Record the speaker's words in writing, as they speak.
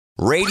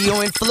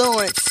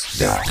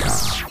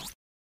RadioInfluence.com.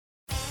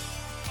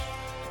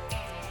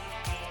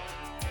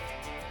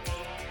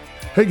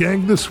 Hey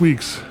gang, this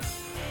week's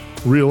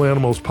Real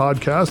Animals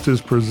podcast is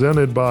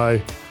presented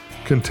by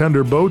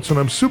Contender Boats, and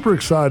I'm super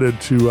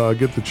excited to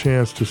get the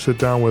chance to sit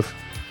down with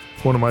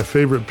one of my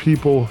favorite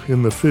people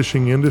in the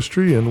fishing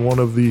industry and one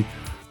of the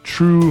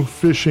true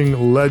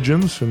fishing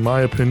legends, in my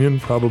opinion,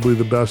 probably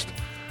the best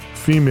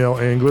female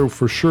angler,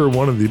 for sure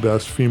one of the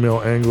best female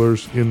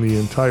anglers in the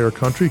entire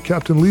country,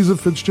 Captain Liza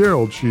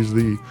Fitzgerald. She's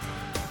the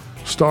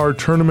Star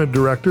Tournament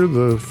Director,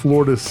 the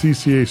Florida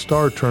CCA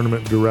Star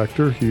Tournament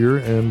Director here,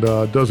 and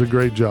does a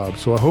great job.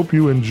 So I hope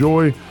you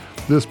enjoy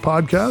this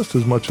podcast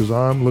as much as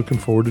I'm looking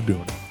forward to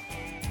doing it.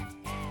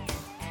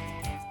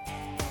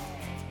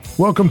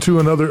 Welcome to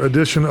another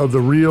edition of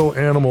the Real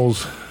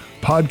Animals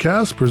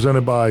podcast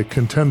presented by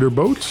Contender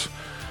Boats.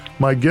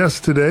 My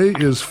guest today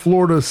is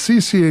Florida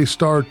CCA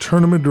Star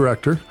Tournament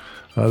Director.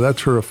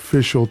 That's her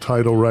official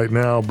title right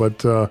now,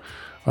 but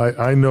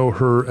I know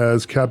her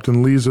as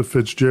Captain Liza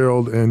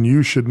Fitzgerald, and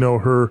you should know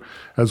her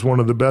as one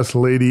of the best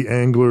lady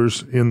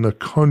anglers in the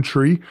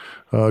country.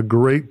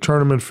 Great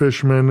tournament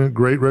fisherman,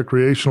 great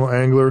recreational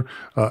angler,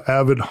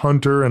 avid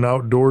hunter and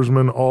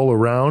outdoorsman all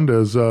around,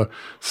 as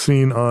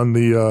seen on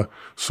the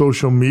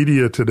social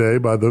media today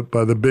by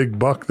the big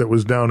buck that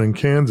was down in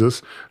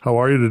Kansas.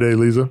 How are you today,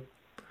 Liza?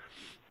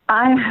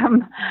 I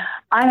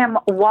am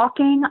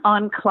walking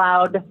on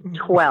cloud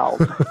 12.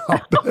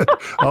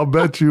 I'll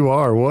bet you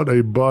are. What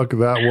a buck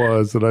that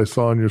was that I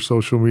saw on your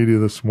social media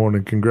this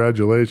morning.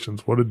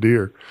 Congratulations. What a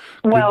deer.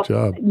 Good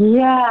job.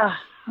 Yeah,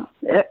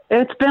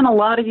 it's been a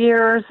lot of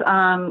years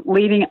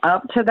leading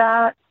up to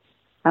that.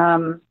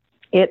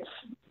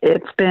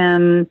 It's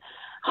been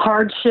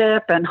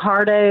hardship and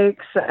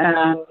heartaches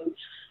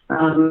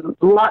and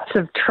lots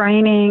of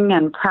training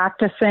and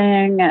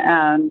practicing,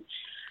 and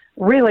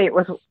really it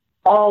was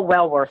all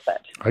well worth it.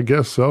 I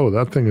guess so.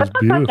 That thing is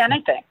beautiful. Like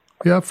anything.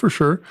 Yeah, for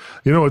sure.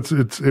 You know,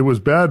 it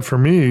was bad for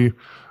me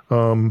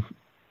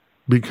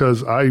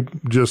because I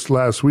just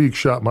last week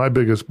shot my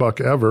biggest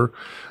buck ever,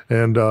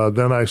 and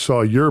then I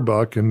saw your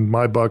buck, and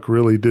my buck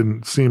really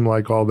didn't seem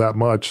like all that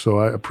much, so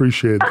I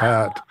appreciate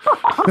that.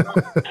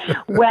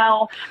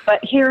 Well, but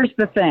here's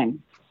the thing.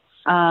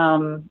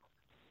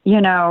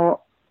 You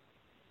know,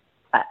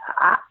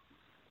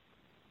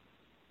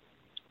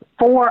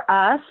 for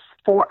us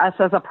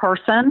as a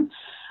person,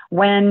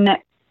 when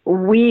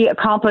we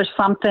accomplish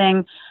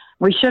something,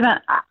 we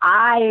shouldn't,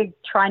 I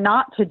try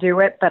not to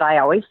do it, but I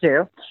always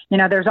do. You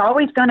know, there's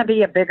always going to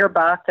be a bigger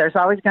buck. There's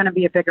always going to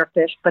be a bigger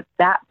fish, but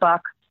that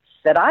buck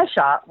that I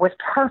shot was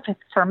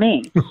perfect for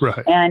me.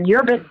 Right. And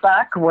your big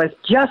buck was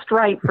just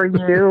right for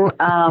you.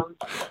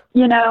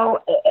 You know,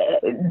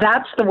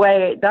 that's the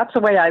way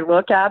I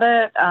look at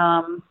it.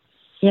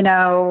 You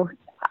know,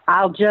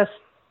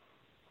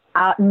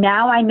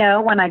 now I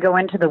know when I go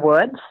into the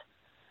woods,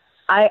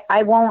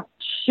 I won't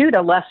shoot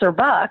a lesser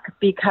buck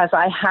because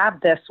I have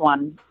this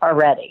one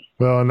already.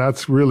 Well, and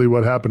that's really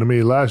what happened to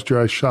me. Last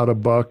year I shot a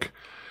buck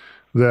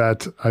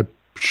that I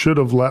should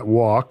have let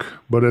walk,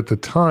 but at the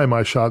time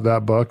I shot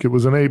that buck, it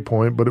was an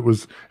 8-point, but it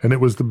was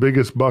the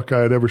biggest buck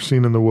I had ever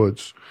seen in the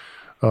woods.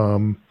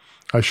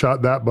 I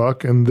shot that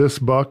buck, and this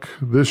buck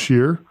this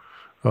year,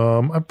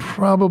 I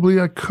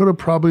could have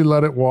probably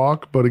let it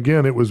walk, but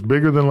again, it was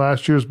bigger than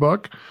last year's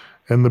buck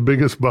and the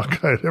biggest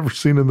buck I had ever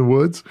seen in the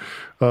woods.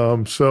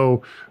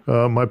 So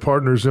my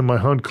partners in my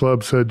hunt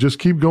club said, just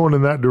keep going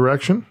in that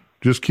direction.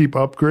 Just keep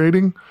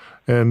upgrading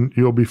and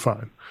you'll be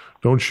fine.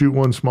 Don't shoot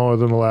one smaller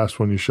than the last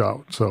one you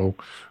shot. So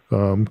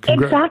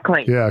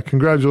exactly. Yeah,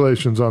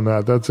 congratulations on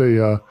that. That's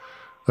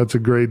a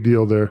great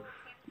deal there.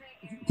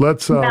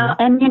 Let's now,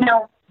 and you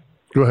know,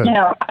 go ahead. You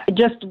know,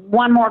 just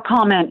one more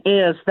comment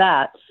is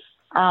that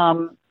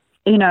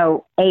you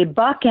know, a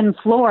buck in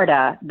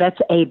Florida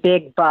that's a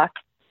big buck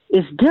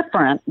is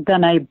different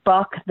than a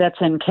buck that's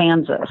in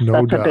Kansas. No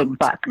that's doubt. A big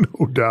buck.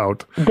 No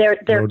doubt. They're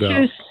no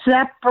two doubt.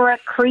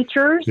 separate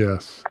creatures.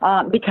 Yes.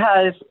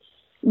 Because,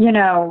 you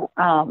know,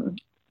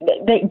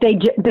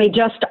 they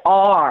just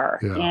are.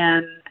 Yeah.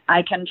 And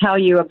I can tell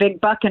you a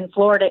big buck in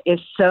Florida is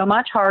so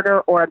much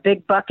harder, or a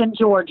big buck in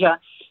Georgia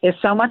is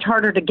so much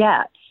harder to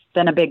get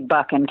than a big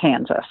buck in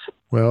Kansas.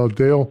 Well,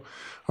 Dale,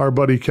 our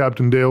buddy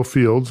Captain Dale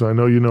Fields, I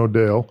know you know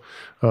Dale.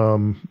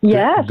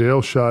 Yes.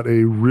 Dale shot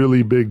a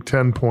really big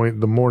 10-point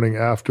the morning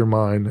after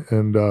mine,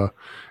 and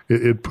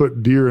it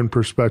put deer in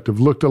perspective.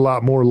 Looked a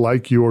lot more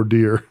like your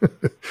deer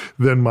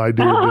than my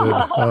deer did.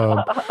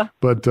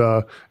 But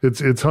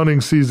it's hunting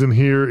season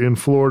here in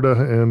Florida,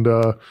 and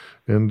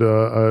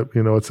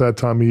you know, it's that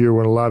time of year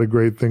when a lot of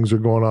great things are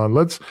going on.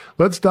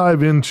 Let's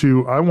dive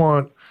into. I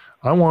want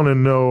to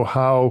know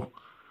how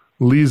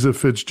Liza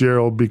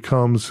Fitzgerald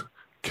becomes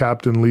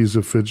Captain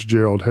Liza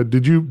Fitzgerald.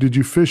 Did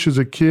you fish as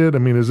a kid? I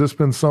mean, has this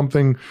been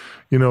something,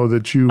 you know,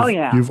 that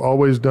you've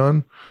always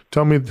done?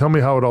 Tell me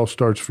how it all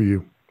starts for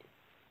you.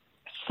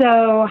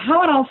 So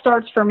how it all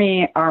starts for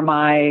me are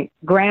my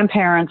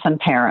grandparents and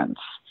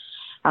parents.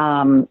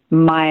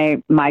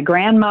 My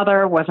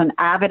grandmother was an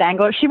avid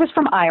angler. She was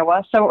from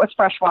Iowa, so it was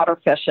freshwater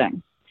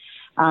fishing.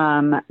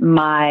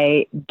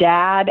 My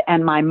dad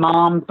and my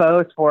mom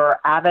both were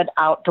avid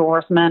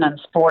outdoorsmen and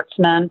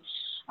sportsmen.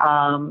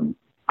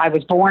 I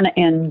was born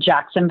in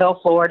Jacksonville,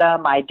 Florida.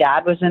 My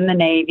dad was in the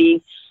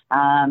Navy.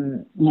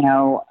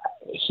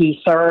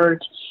 He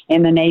served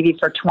in the Navy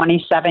for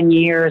 27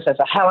 years as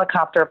a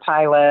helicopter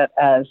pilot,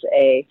 as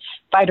a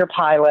fighter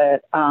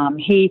pilot.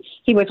 He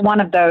was one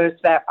of those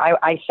that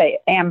I say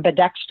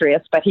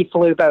ambidextrous, but he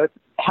flew both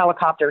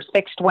helicopters,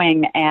 fixed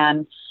wing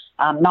and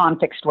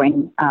non-fixed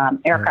wing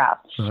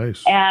aircraft.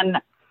 Nice.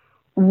 And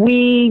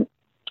we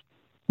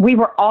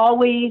were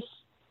always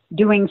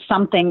doing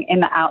something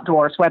in the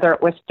outdoors, whether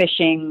it was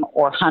fishing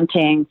or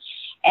hunting.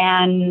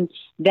 And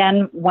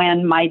then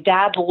when my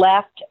dad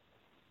left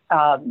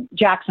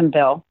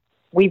Jacksonville,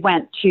 we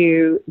went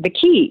to the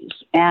Keys,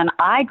 and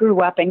I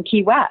grew up in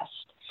Key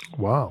West.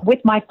 Wow.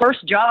 With my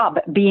first job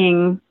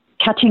being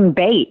catching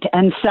bait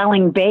and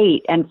selling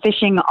bait and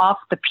fishing off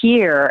the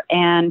pier.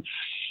 And,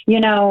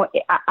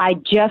 I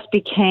just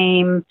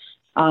became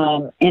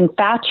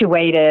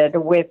infatuated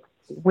with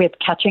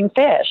catching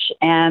fish.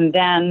 And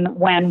then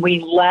when we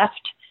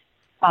left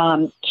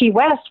Key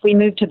West, we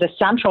moved to the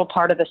central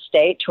part of the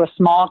state to a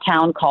small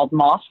town called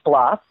Moss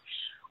Bluff,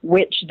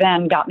 which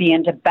then got me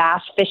into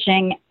bass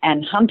fishing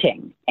and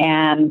hunting.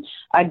 And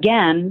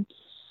again,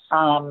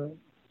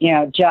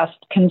 just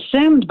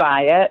consumed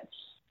by it.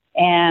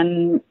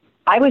 And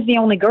I was the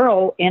only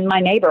girl in my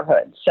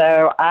neighborhood.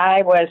 So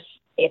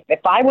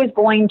if I was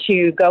going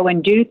to go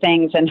and do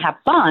things and have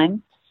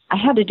fun, I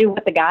had to do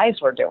what the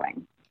guys were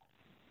doing.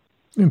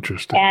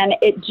 Interesting. And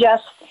it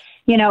just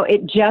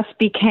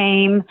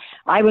became,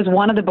 I was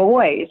one of the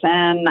boys.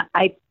 And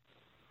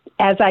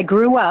as I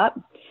grew up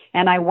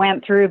and I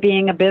went through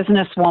being a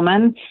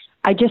businesswoman,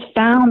 I just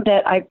found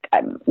that I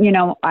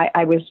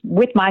was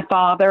with my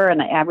father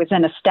and I was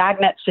in a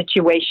stagnant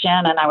situation,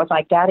 and I was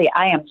like, Daddy,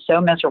 I am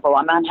so miserable.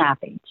 I'm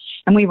unhappy.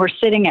 And we were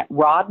sitting at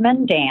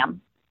Rodman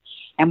Dam,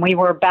 and we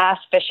were bass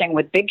fishing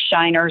with big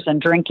shiners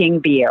and drinking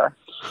beer.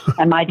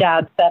 And my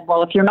dad said,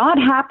 well, if you're not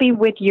happy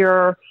with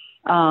your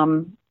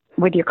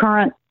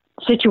current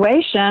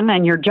situation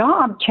and your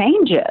job,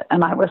 change it.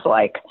 And I was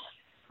like,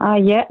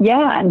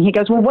 yeah. And he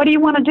goes, well, what do you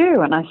want to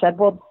do? And I said,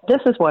 well,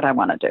 this is what I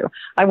want to do.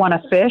 I want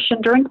to fish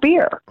and drink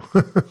beer.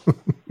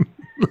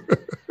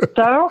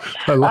 So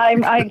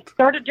I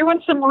started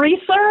doing some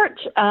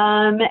research,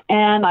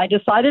 and I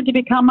decided to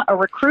become a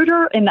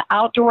recruiter in the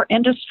outdoor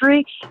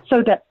industry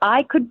so that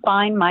I could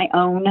find my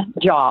own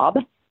job.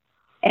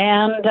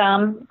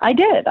 And I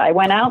did. I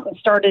went out and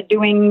started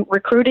doing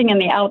recruiting in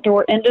the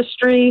outdoor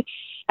industry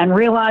and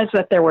realized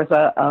that there was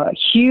a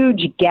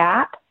huge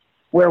gap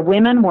where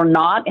women were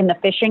not in the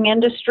fishing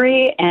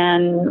industry.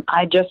 And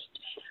I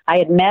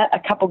had met a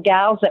couple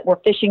gals that were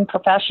fishing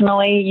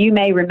professionally. You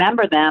may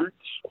remember them,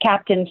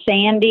 Captain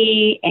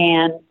Sandy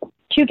and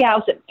two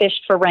gals that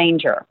fished for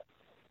Ranger,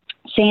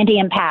 Sandy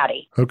and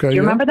Patty. Okay. Do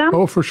you remember them?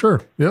 Oh, for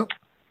sure. Yep.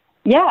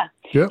 Yeah.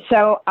 Yep.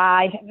 So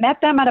I met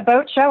them at a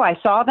boat show. I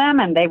saw them,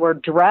 and they were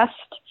dressed,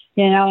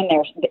 in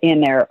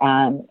their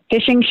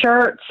fishing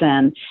shirts.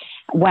 And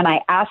when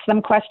I asked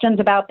them questions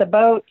about the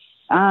boats,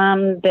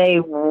 they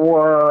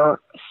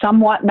were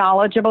somewhat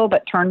knowledgeable,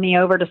 but turned me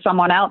over to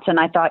someone else. And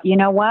I thought, you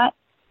know what?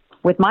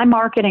 With my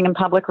marketing and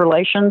public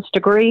relations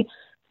degree,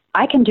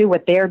 I can do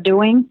what they're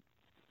doing.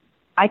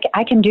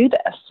 I can do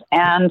this.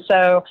 And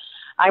so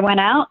I went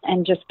out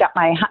and just got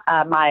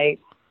my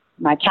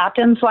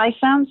captain's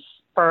license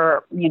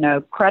for,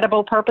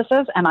 credible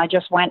purposes. And I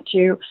just went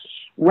to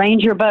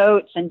Ranger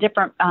boats and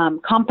different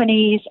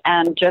companies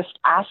and just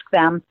asked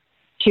them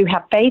to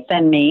have faith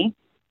in me.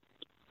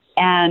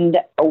 And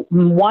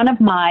one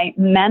of my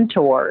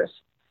mentors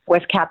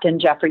was Captain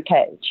Jeffrey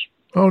Page.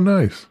 Oh,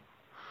 nice.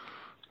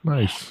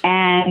 Nice.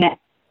 And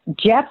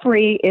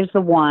Jeffrey is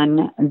the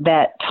one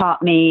that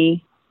taught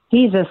me.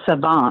 He's a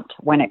savant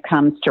when it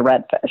comes to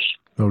redfish.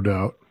 No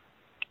doubt.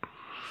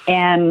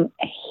 And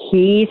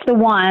he's the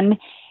one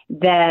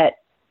that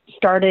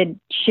started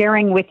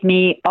sharing with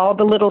me all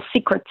the little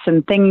secrets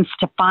and things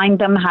to find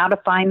them, how to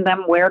find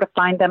them, where to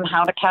find them,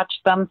 how to catch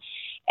them.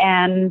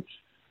 And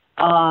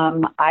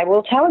I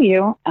will tell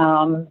you,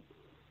 I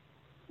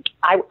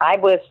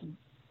was,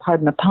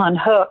 pardon the pun,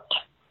 hooked.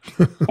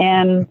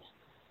 And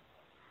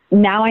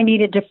now I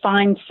needed to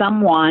find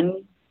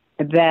someone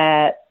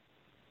that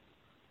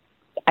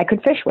I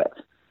could fish with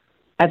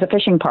as a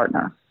fishing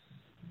partner.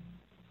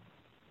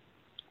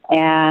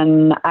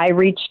 And I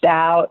reached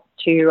out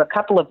to a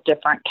couple of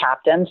different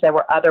captains. There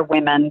were other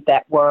women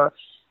that were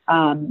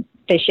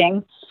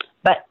fishing,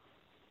 but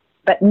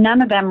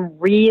none of them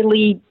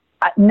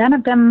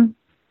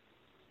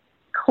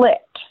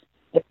clicked,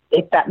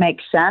 if that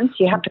makes sense.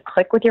 You have to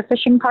click with your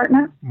fishing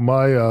partner.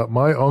 My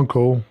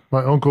uncle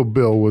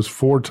Bill was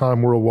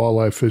 4-time world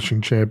walleye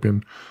fishing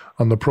champion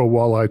on the pro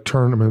walleye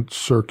tournament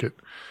circuit.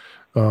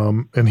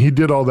 And he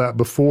did all that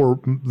before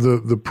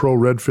the pro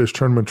redfish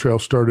tournament trail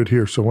started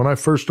here. So when I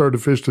first started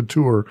to fish the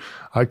tour,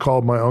 I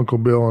called my Uncle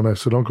Bill and I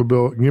said, Uncle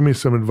Bill, give me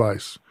some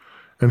advice.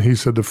 And he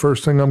said, the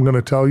first thing I'm going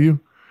to tell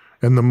you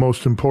and the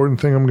most important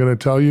thing I'm going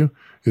to tell you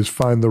is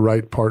find the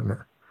right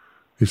partner.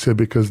 He said,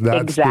 because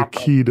that's Exactly.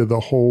 the key to the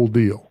whole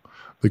deal.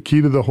 The key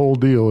to the whole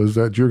deal is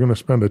that you're going to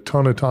spend a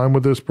ton of time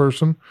with this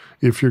person.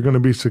 If you're going to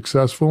be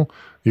successful,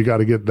 you got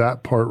to get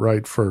that part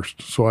right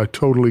first. So I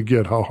totally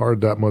get how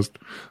hard that must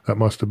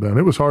have been.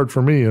 It was hard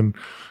for me. And,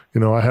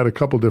 I had a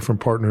couple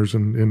different partners,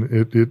 and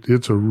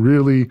it's a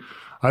really,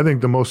 I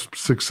think the most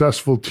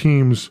successful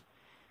teams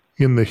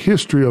in the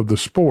history of the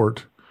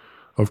sport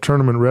of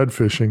tournament red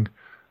fishing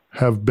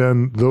have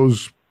been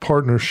those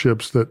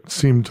partnerships that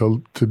seem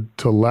to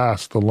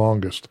last the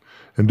longest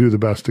and do the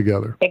best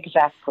together.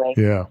 Exactly.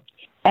 Yeah.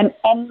 And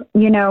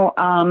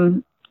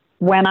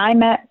when I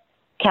met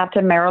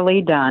Captain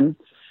Marilee Dunn,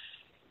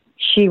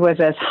 she was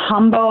as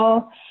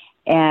humble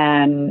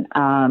and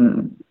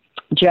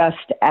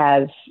just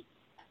as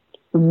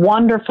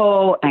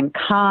wonderful and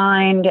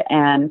kind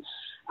and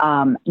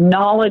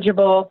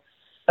knowledgeable.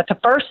 But the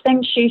first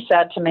thing she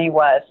said to me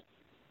was,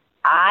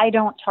 I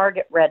don't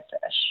target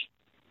redfish.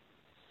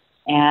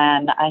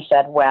 And I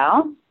said,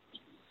 well,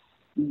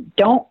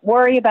 don't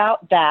worry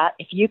about that.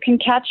 If you can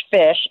catch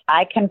fish,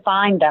 I can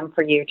find them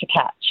for you to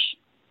catch.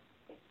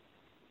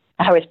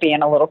 I was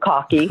being a little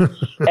cocky.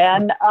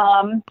 And,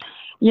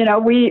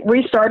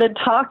 we started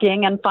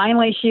talking, and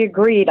finally she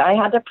agreed. I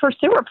had to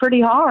pursue her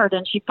pretty hard,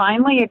 and she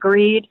finally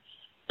agreed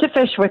to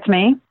fish with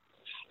me.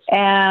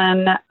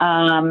 And,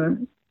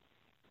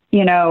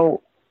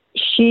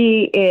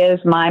 she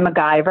is my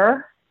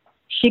MacGyver.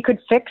 She could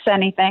fix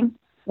anything.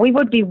 We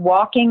would be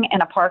walking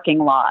in a parking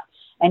lot,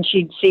 and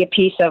she'd see a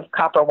piece of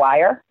copper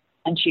wire,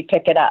 and she'd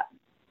pick it up.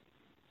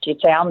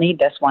 She'd say, I'll need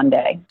this one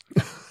day.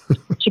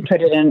 She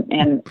put it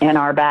in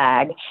our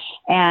bag.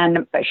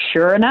 And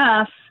sure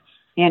enough,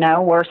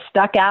 we're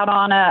stuck out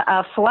on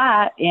a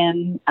flat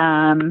in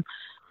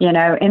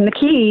the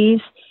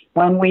Keys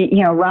when we,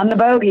 run the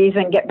bogeys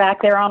and get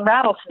back there on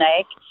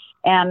Rattlesnake,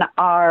 and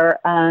our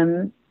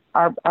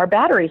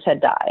batteries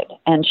had died.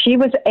 And she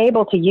was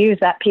able to use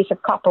that piece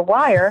of copper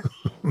wire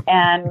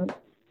and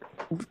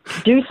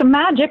do some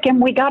magic,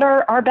 and we got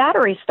our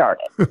battery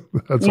started.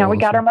 That's we awesome.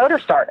 got our motor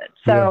started.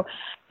 So,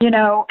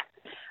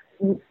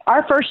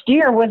 our first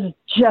year was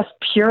just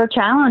pure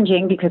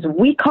challenging because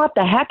we caught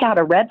the heck out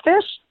of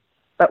redfish,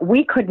 but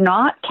we could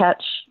not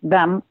catch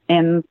them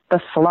in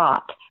the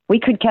slot. We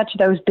could catch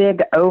those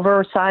big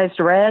oversized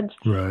reds,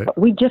 right, but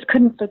we just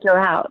couldn't figure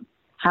out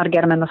how to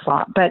get them in the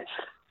slot. But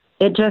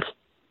it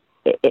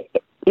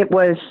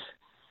was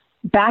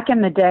back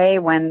in the day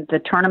when the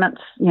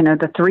tournaments,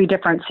 the three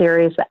different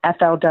series, the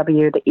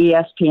FLW, the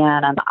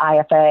ESPN, and the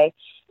IFA,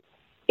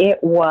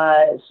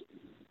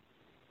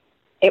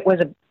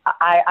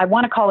 I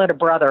want to call it a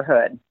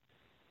brotherhood,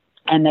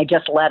 and they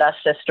just let us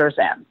sisters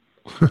in.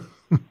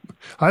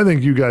 I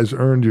think you guys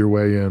earned your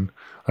way in.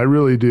 I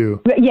really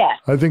do. Yeah.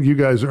 I think you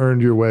guys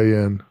earned your way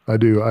in. I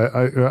do.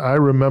 I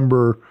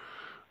remember,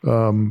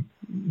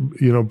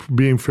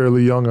 being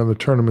fairly young on the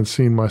tournament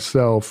scene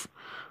myself,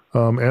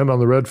 and on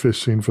the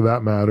redfish scene for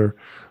that matter.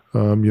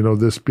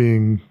 This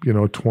being,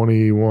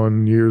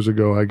 21 years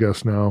ago, I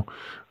guess now.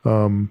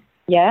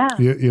 Yeah.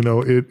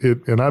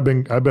 And I've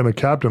been a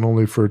captain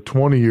only for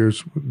 20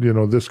 years,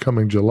 this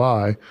coming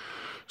July.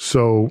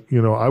 So,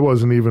 I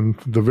wasn't even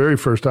the very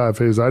first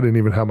IFAs. I didn't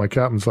even have my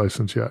captain's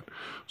license yet.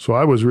 So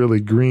I was really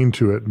green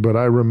to it. But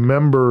I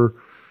remember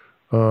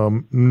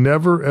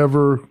never,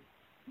 ever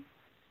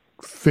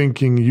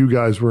thinking you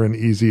guys were an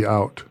easy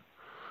out.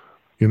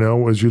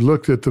 As you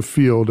looked at the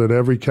field at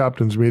every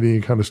captain's meeting,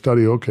 you kind of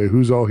study, okay,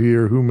 who's all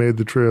here, who made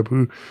the trip,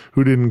 who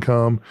didn't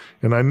come.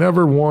 And I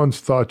never once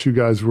thought you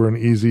guys were an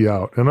easy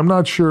out. And I'm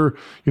not sure,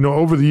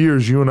 over the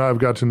years, you and I have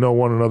got to know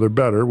one another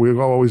better. We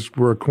always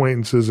were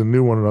acquaintances and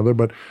knew one another,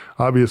 but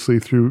obviously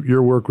through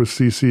your work with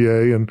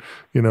CCA and,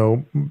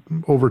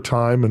 over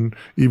time and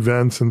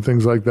events and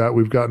things like that,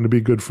 we've gotten to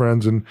be good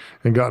friends and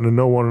gotten to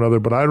know one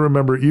another. But I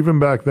remember even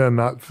back then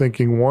not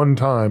thinking one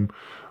time,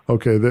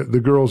 okay,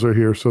 the girls are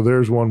here, so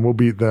there's one, we'll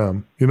beat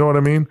them. You know what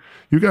I mean?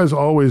 You guys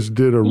always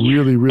did a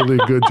really, really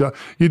good job.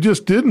 You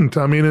just didn't.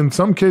 I mean, in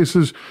some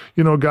cases,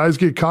 guys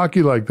get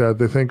cocky like that.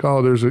 They think,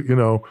 oh, there's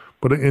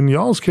but in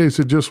y'all's case,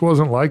 it just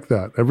wasn't like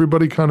that.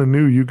 Everybody kind of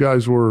knew you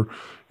guys were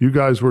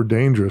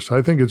dangerous.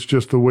 I think it's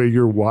just the way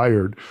you're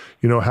wired.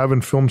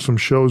 Having filmed some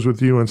shows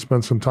with you and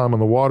spent some time on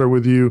the water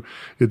with you,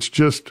 it's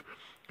just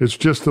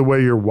the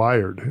way you're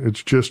wired.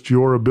 It's just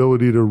your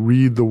ability to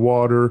read the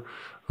water.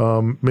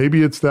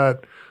 Maybe it's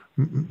that.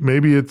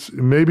 Maybe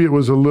it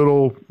was a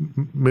little.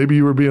 Maybe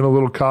you were being a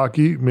little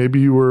cocky. Maybe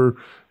you were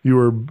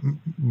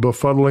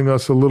befuddling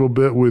us a little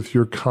bit with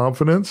your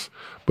confidence.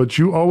 But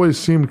you always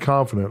seemed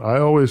confident. I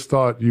always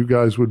thought you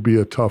guys would be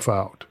a tough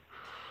out.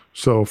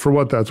 So for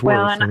what that's worth.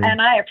 Well,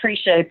 and I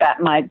appreciate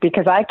that, Mike,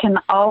 because I can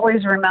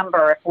always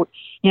remember,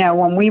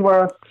 when we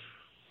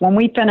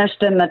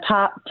finished in the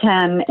top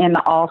 10 in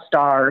the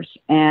All-Stars,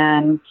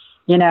 and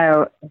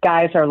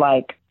guys are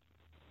like,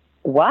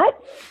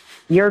 "What?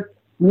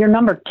 You're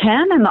number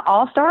 10 in the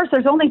All-Stars?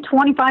 There's only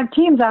 25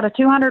 teams out of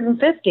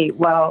 250.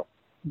 Well,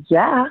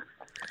 yeah.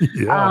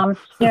 Yeah.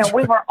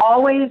 We were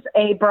always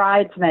a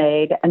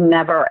bridesmaid and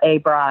never a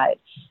bride.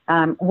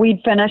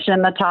 We'd finish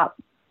in the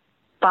top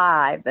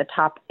 5, the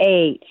top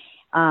 8.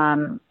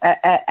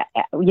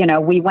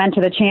 We went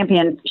to the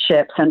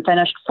championships and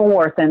finished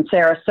 4th in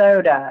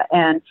Sarasota.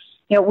 And,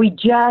 we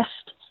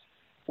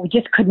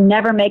just could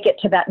never make it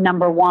to that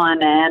number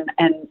 1.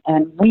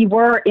 And we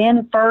were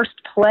in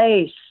first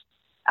place.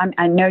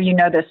 I know you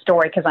know this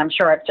story because I'm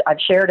sure I've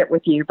shared it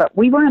with you, but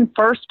we were in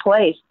first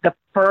place the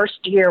first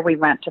year we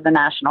went to the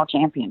national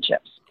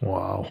championships.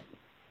 Wow.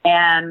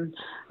 And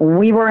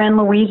we were in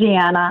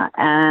Louisiana,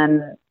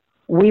 and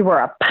we were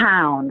a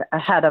pound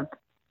ahead of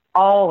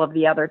all of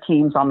the other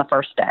teams on the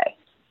first day.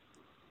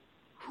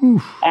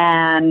 Whew.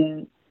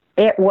 And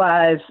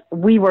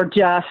we were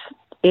just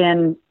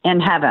in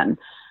heaven,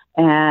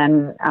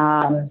 and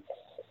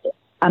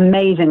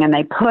amazing. And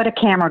they put a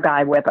camera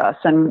guy with us,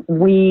 and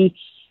we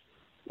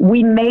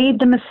made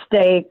the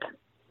mistake.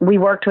 We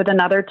worked with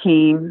another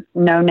team,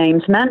 no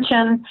names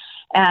mentioned,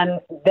 and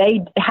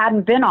they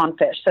hadn't been on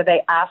fish. So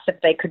they asked if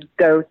they could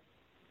go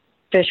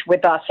fish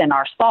with us in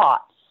our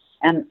spot.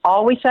 And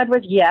all we said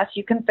was, yes,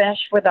 you can fish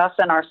with us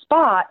in our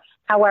spot.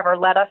 However,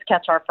 let us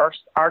catch our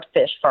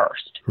fish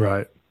first.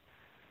 Right.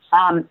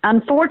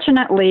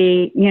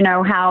 Unfortunately, you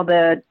know how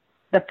the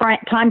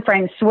time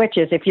frame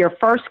switches. If you're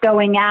first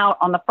going out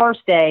on the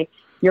first day,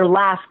 you're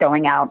last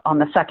going out on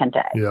the second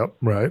day. Yep.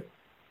 Right.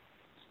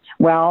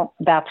 Well,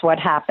 that's what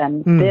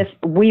happened.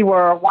 We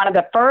were one of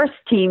the first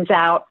teams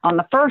out on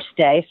the first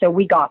day, so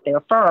we got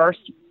there first.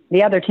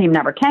 The other team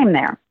never came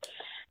there.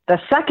 The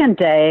second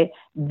day,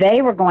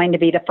 they were going to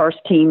be the first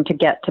team to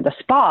get to the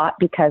spot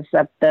because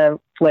of the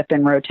flip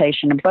and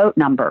rotation of boat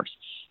numbers.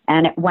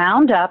 And it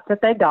wound up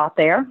that they got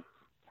there.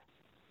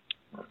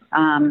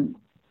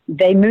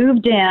 They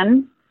moved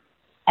in,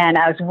 and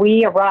as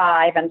we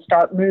arrive and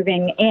start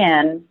moving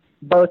in,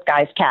 both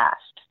guys cast.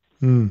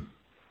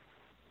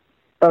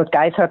 Both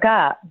guys hook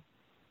up.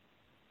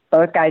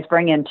 Both guys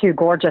bring in 2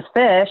 gorgeous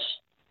fish,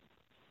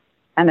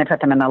 and they put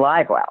them in the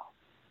live well.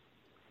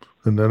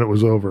 And then it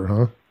was over,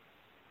 huh?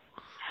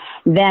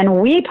 Then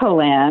we pull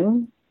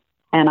in,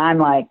 and I'm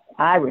like,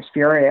 I was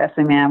furious.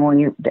 I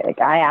mean,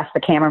 I asked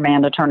the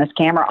cameraman to turn his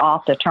camera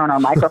off, to turn our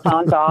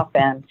microphones off,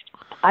 and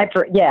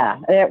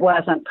it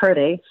wasn't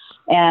pretty.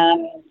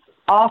 And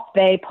off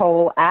they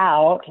pull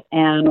out,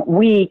 and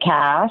we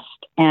cast,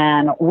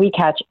 and we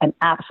catch an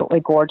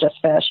absolutely gorgeous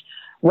fish.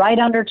 Right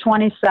under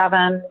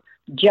 27,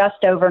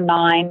 just over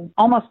 9,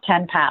 almost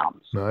 10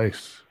 pounds.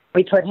 Nice.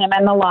 We put him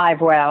in the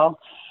live well.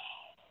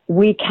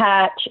 We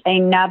catch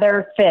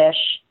another fish,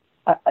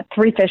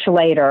 3 fish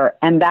later,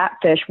 and that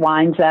fish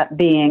winds up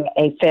being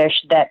a fish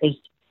that is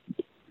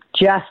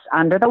just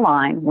under the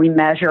line. We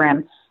measure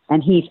him,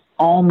 and he's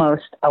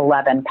almost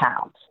 11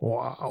 pounds.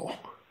 Wow.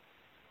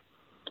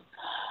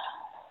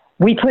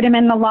 We put him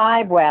in the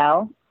live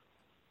well.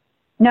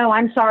 No,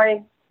 I'm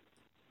sorry.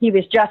 He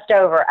was just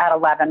over at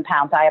 11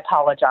 pounds. I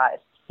apologize.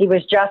 He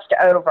was just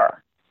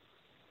over.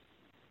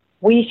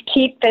 We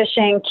keep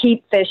fishing.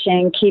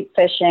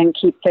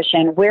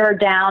 We're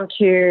down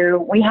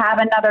to, we have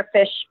another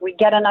fish. We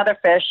get another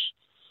fish.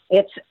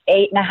 It's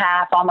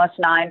 8.5, almost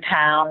 9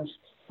 pounds.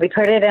 We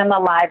put it in the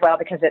live well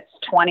because it's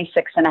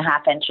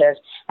 26.5 inches.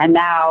 And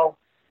now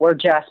we're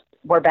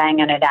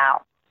banging it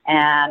out.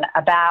 And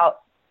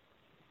about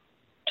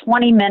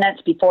 20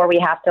 minutes before we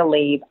have to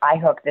leave, I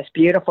hook this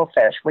beautiful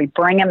fish. We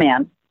bring him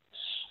in,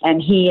 and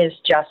he is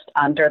just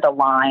under the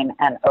line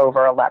and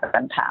over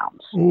 11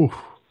 pounds. Oof.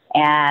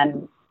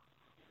 And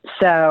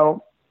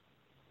so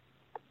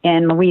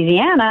in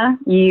Louisiana,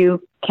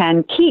 you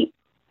can keep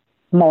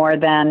more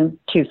than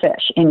 2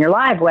 fish in your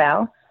live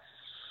well.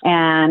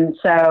 And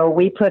so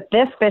we put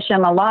this fish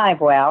in the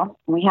live well.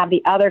 We have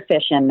the other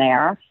fish in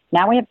there.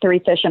 Now we have 3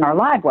 fish in our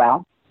live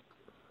well.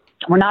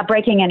 We're not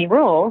breaking any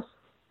rules.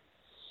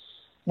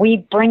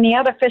 We bring the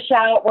other fish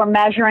out. We're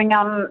measuring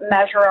them,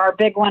 measure our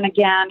big one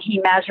again. We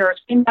measure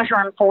him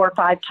 4 or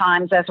 5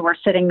 times as we're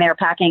sitting there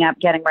packing up,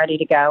 getting ready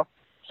to go.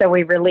 So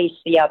we release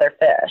the other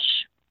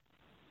fish.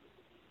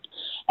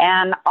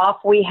 And off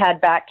we head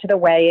back to the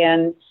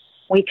weigh-in.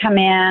 We come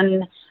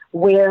in.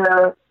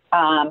 We're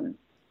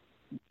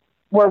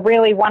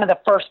really one of the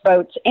first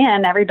boats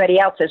in. Everybody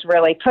else is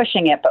really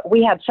pushing it. But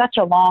we had such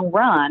a long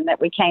run that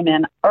we came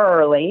in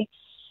early.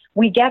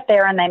 We get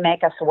there, and they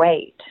make us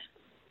wait.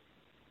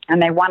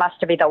 And they want us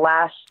to be the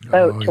last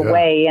boat to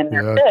weigh in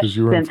their fish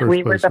since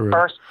we were the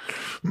first.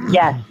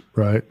 Yes.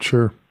 Right,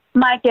 sure.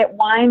 Mike, it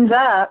winds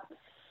up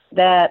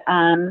that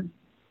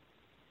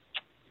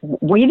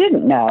we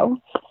didn't know.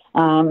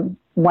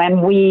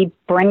 When we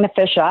bring the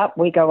fish up,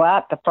 we go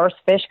up. The first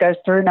fish goes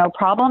through, no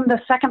problem.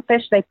 The second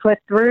fish they put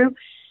through,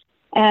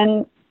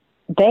 and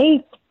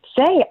they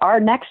say our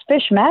next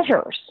fish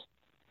measures.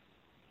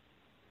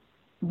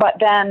 But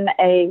then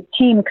a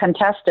team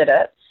contested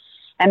it,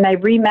 and they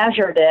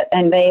remeasured it,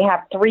 and they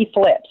have 3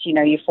 flips. You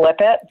know, you flip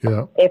it.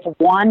 Yeah. If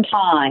one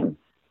time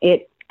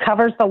it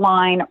covers the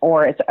line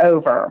or it's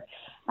over,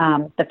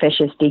 the fish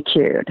is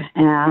DQ'd.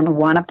 And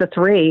one of the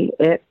 3,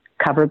 it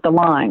covered the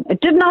line. It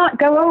did not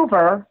go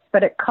over,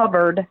 but it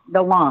covered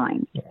the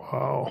line.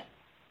 Wow.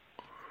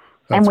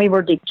 And we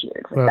were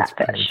DQ'd with that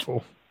fish.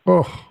 Painful.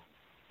 Oh.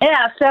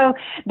 Yeah, so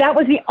that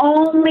was the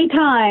only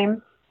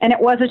time, and it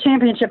was a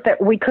championship,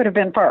 that we could have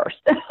been first.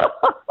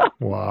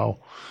 Wow.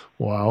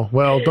 Well,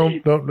 I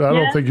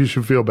don't think you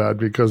should feel bad,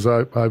 because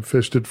I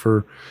fished it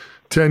for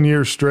 10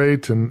 years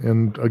straight.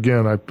 And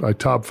again, I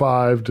top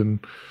 5'd and,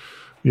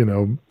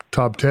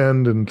 top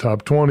 10'd and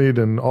top 20'd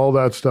and all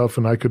that stuff.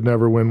 And I could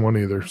never win one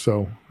either.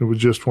 So it was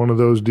just one of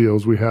those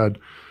deals. We had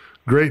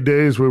great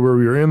days where we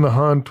were in the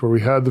hunt, where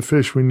we had the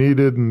fish we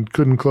needed and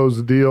couldn't close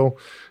the deal.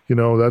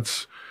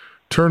 That's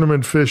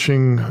tournament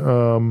fishing,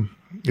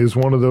 is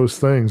one of those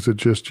things that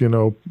just,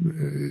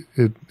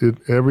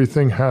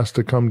 everything has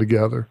to come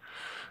together.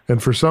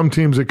 And for some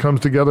teams, it comes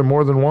together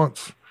more than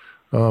once.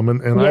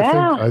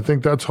 I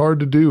think that's hard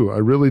to do. I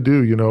really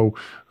do.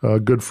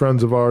 Good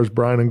friends of ours,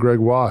 Brian and Greg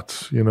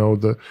Watts,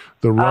 the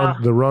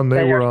run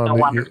they were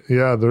on,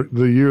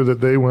 the year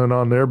that they went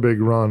on their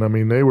big run. I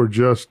mean, they were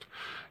just,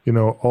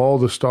 all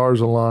the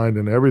stars aligned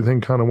and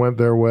everything kind of went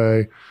their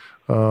way.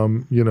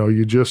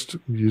 You just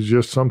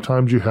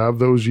sometimes you have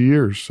those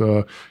years.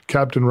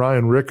 Captain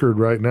Ryan Rickard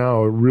right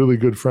now, a really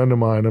good friend of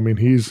mine. I mean,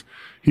 he's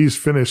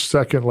finished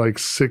second like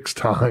 6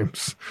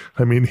 times.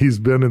 I mean, he's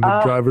been in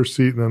the driver's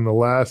seat, and then the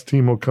last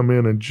team will come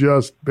in and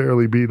just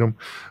barely beat him.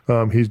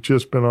 He's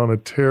just been on a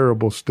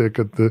terrible stick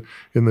in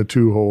the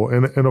 2-hole,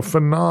 and a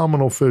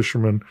phenomenal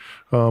fisherman.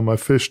 I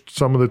fished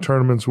some of the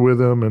tournaments with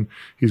him, and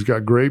he's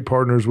got great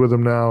partners with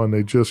him now, and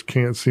they just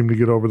can't seem to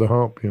get over the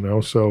hump,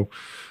 So,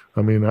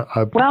 I mean,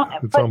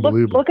 it's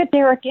unbelievable. Look at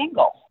Derek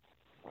Engel.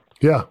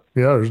 Yeah.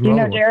 There's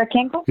another one. Derek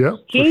Engel? Yeah.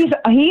 He's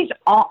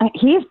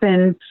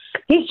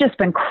just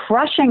been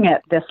crushing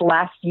it this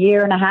last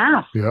year and a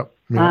half. Yep.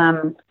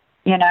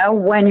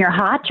 When you're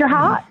hot, you're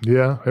hot.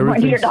 Yeah.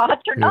 When you're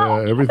not, you're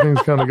not. Yeah.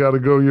 Everything's kind of got to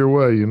go your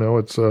way.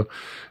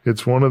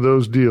 It's one of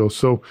those deals.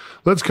 So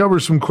let's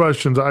cover some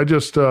questions. I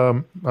just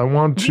I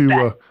want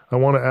to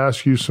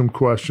ask you some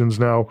questions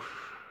now.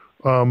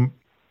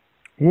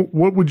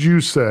 What would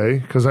you say?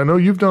 Because I know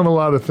you've done a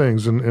lot of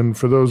things, and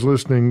for those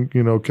listening,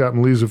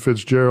 Captain Lisa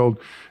Fitzgerald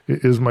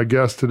is my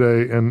guest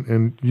today,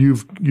 and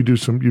you've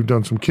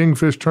done some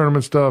kingfish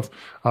tournament stuff.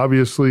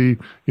 Obviously,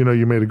 you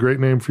made a great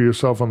name for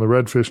yourself on the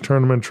redfish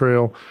tournament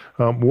trail.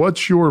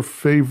 What's your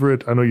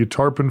favorite? I know you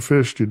tarpon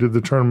fished. You did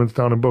the tournaments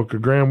down in Boca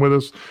Grande with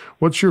us.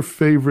 What's your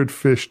favorite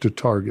fish to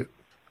target?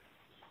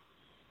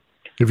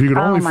 If you could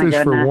only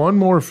fish for one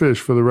more fish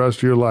for the rest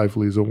of your life,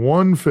 Lisa,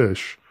 one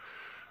fish.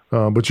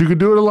 But you could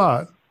do it a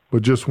lot,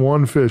 but just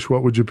one fish,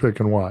 what would you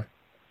pick and why?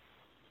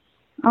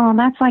 Oh,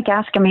 that's like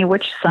asking me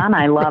which son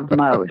I love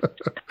most.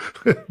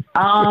 Got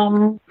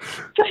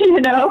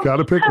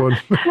to pick one.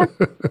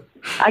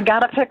 I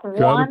got to pick one.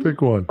 Got to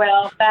pick one.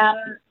 Well,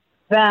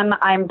 then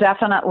I'm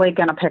definitely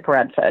going to pick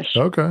redfish.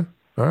 Okay.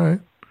 All right.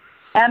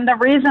 And the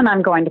reason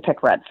I'm going to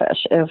pick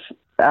redfish is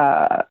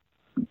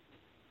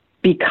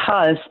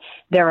because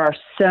there are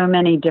so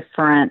many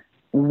different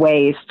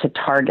ways to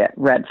target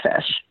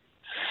redfish.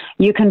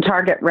 You can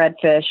target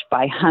redfish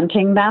by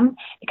hunting them,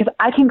 because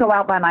I can go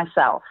out by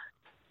myself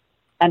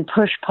and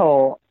push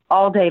pole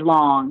all day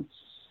long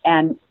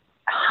and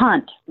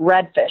hunt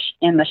redfish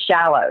in the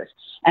shallows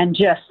and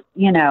just,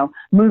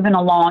 moving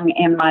along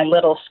in my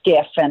little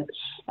skiff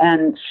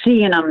and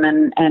seeing them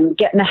and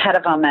getting ahead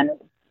of them and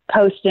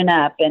posting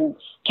up and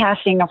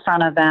casting in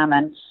front of them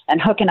and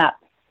hooking up.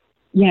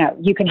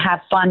 You can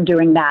have fun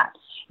doing that.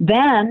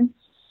 Then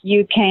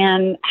you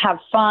can have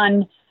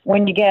fun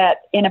when you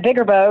get in a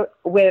bigger boat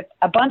with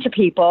a bunch of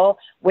people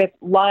with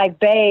live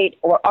bait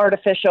or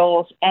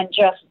artificials and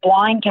just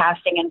blind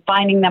casting and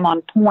finding them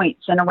on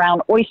points and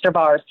around oyster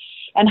bars,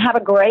 and have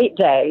a great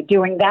day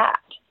doing that.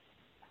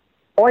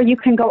 Or you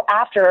can go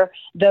after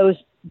those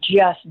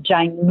just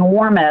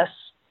ginormous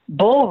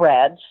bull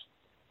reds.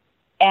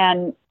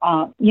 And,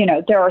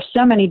 there are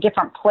so many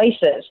different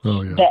places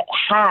that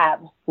have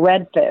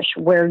redfish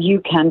where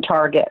you can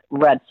target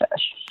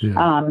redfish.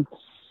 Yeah.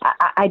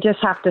 I just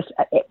have to,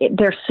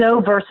 they're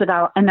so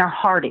versatile and they're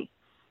hardy.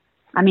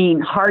 I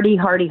mean, hardy,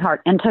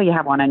 until you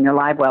have one in your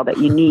live well that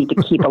you need to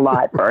keep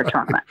alive for a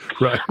tournament.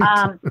 Right.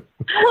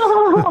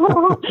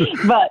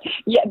 But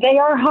yeah, they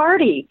are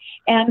hardy.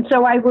 And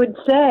so I would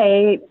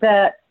say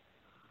that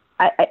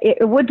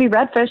it would be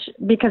redfish,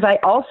 because I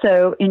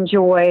also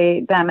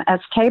enjoy them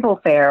as table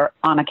fare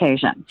on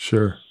occasion.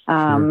 Sure.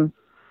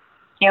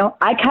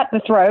 I cut the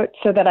throat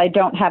so that I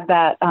don't have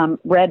that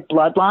red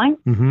bloodline,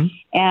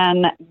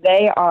 and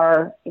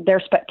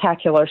they're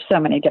spectacular so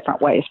many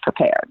different ways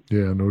prepared.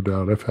 Yeah, no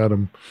doubt. I've had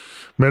them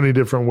many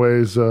different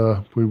ways.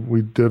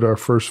 We did our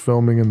first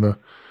filming in the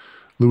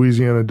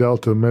Louisiana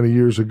Delta many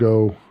years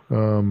ago,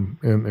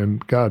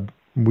 and God,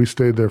 we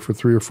stayed there for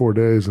 3 or 4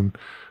 days, and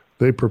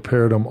they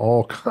prepared them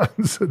all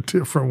kinds of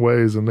different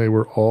ways, and they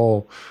were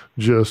all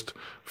just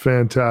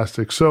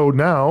fantastic. So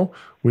now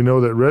we know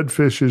that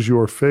redfish is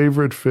your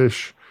favorite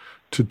fish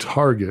to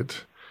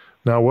target.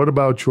 Now, what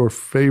about your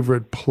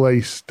favorite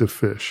place to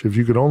fish? If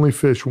you could only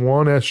fish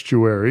one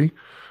estuary,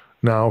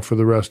 now for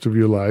the rest of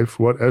your life,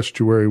 what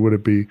estuary would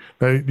it be?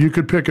 Now, you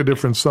could pick a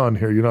different sun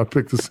here. You not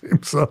pick the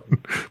same sun,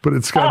 but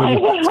it's kind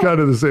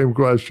of the same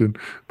question.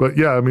 But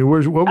yeah, I mean,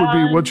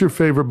 what's your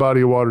favorite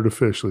body of water to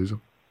fish, Lisa?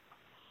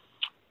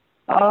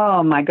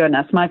 Oh my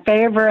goodness, my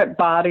favorite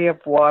body of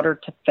water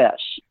to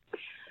fish.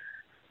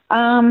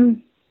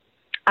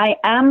 I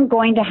am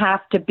going to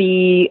have to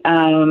be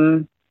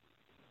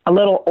a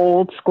little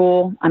old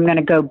school. I'm going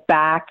to go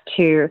back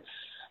to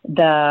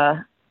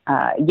the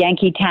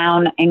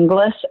Yankeetown,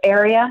 Inglis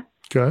area,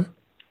 okay,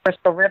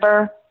 Crystal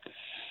River,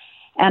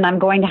 and I'm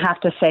going to have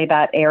to say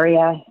that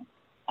area.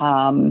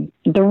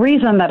 The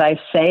reason that I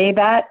say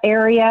that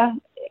area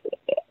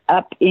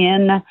up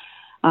in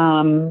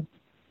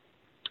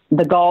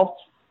the Gulf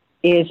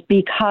is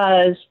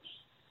because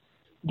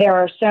there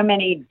are so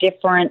many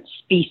different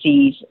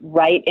species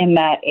right in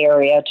that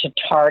area to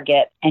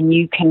target, and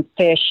you can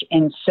fish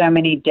in so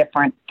many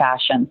different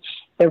fashions.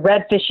 The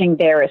red fishing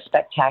there is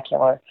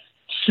spectacular.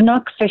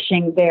 Snook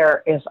fishing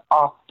there is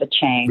off the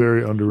chain.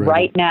 Very underrated.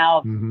 Right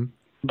now,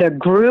 the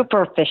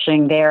grouper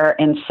fishing there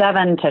in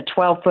 7 to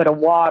 12 foot of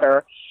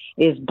water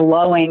is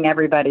blowing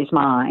everybody's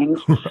mind.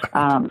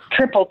 Right.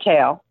 Triple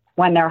tail,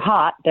 when they're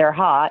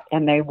hot,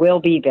 and they will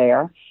be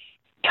there.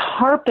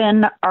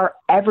 Tarpon are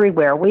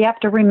everywhere. We have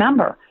to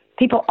remember,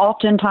 people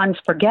oftentimes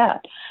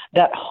forget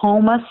that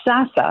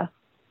Homosassa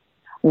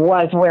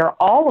was where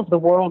all of the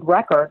world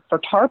record for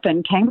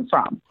tarpon came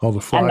from. All the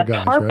fly and the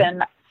guys, tarpon,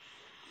 right?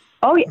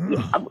 Oh,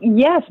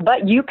 yes,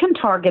 but you can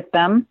target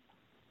them,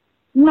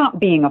 not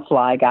being a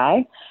fly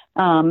guy.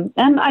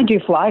 And I do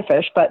fly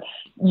fish, but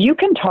you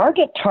can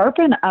target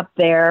tarpon up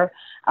there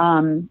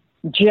and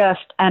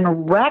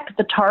wreck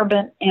the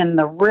tarpon in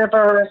the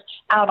rivers,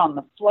 out on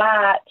the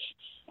flats.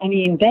 I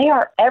mean, they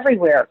are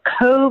everywhere.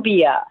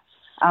 Cobia.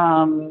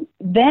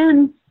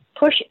 Then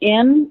push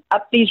in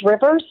up these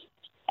rivers,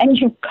 and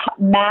you've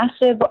got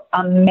massive,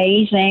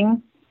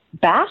 amazing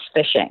bass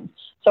fishing.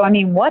 So, I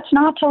mean, what's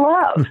not to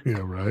love?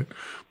 Yeah, right.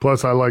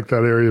 Plus, I like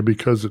that area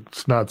because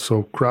it's not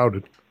so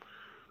crowded.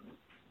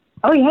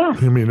 Oh, yeah.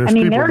 I mean,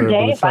 there are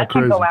days I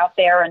can go out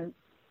there and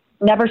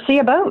never see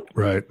a boat.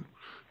 Right.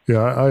 Yeah,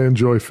 I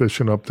enjoy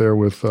fishing up there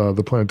with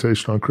the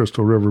Plantation on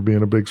Crystal River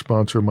being a big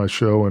sponsor of my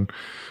show. And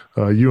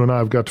you and I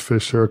have got to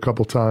fish there a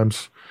couple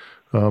times.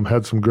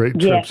 Had some great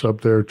trips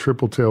up there.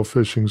 Triple tail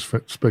fishing's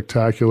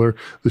spectacular.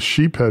 The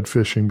sheephead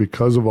fishing,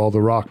 because of all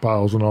the rock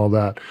piles and all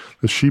that,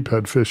 the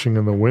sheephead fishing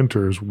in the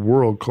winter is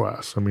world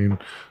class. I mean,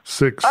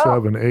 6,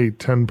 7, 8,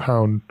 10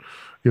 pound,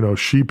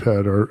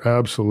 sheephead are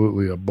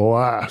absolutely a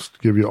blast.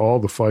 Give you all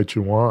the fight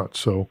you want.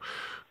 So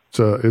it's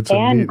a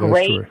neat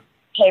estuary.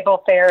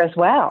 Table fare as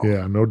well.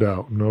 Yeah, no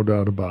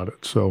doubt about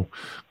it. So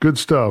good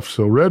stuff.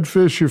 So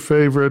redfish, your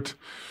favorite.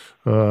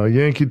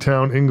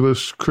 Yankeetown,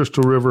 Inglis,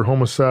 Crystal River,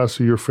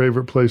 Homosassa, your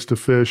favorite place to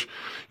fish.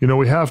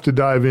 We have to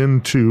dive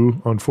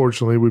into,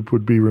 unfortunately, we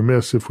would be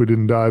remiss if we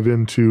didn't dive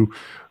into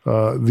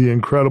the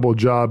incredible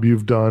job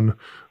you've done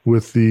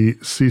with the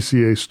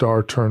CCA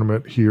Star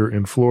Tournament here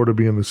in Florida,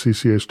 being the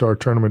CCA Star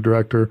Tournament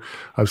director.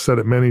 I've said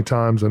it many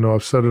times. I know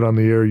I've said it on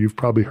the air. You've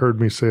probably heard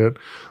me say it,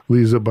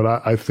 Lisa,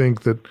 but I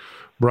think that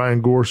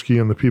Brian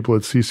Gorski and the people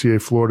at CCA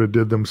Florida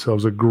did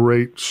themselves a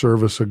great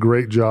service, a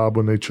great job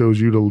when they chose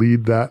you to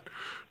lead that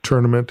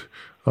tournament,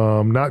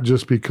 not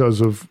just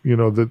because of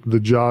the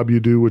job you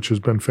do, which has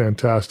been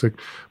fantastic,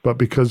 but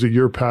because of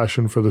your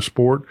passion for the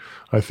sport.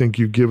 I think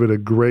you give it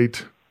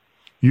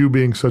you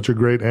being such a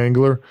great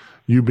angler,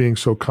 you being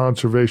so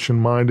conservation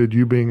minded,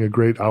 you being a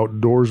great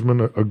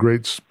outdoorsman, a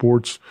great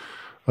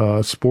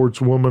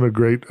sportswoman, a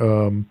great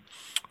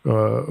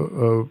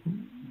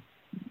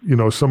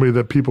somebody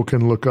that people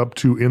can look up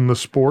to in the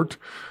sport.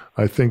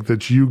 I think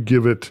that you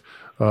give it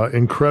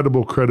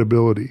incredible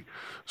credibility.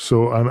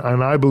 So,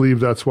 and I believe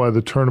that's why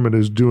the tournament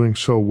is doing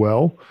so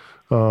well.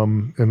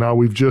 And now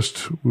we've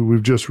just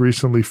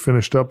recently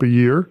finished up a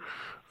year,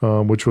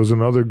 which was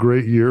another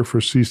great year for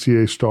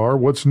CCA Star.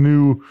 What's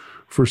new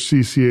for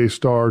CCA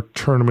Star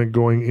tournament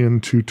going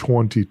into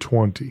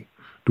 2020?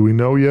 Do we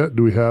know yet?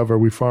 Are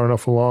we far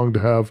enough along to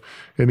have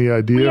any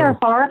idea? We are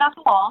far enough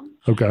along.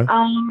 Okay.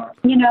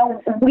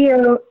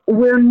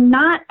 We're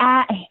not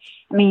at,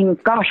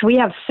 we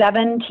have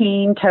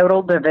 17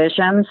 total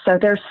divisions. So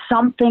there's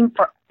something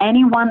for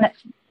anyone that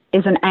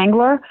is an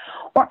angler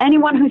or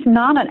anyone who's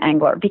not an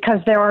angler, because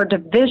there are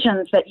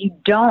divisions that you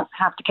don't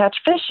have to catch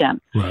fish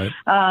in. Right.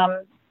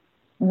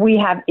 We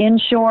have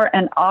inshore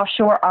and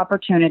offshore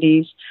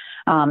opportunities,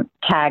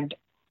 tagged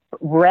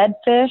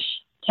redfish,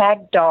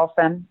 tagged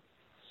dolphin.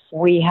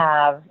 We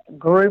have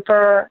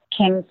grouper,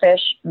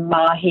 kingfish,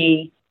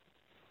 mahi,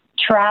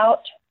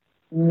 trout,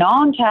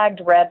 non-tagged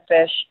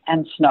redfish,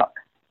 and snook.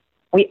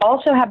 We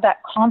also have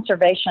that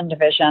conservation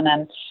division,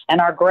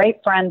 and our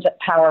great friends at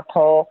Power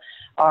Pole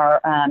are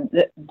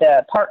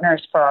the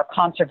partners for our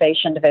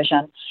conservation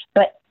division.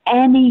 But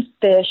any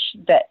fish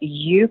that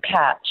you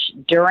catch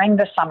during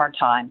the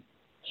summertime,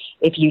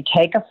 if you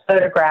take a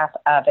photograph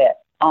of it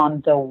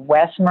on the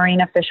West Marine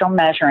official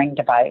measuring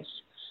device,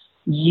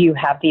 you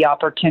have the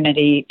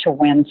opportunity to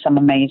win some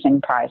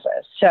amazing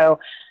prizes. So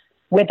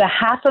with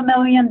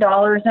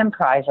 $500,000 in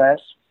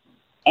prizes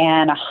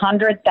and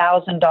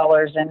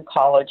 $100,000 in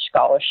college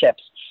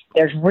scholarships,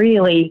 there's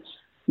really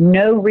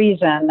no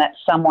reason that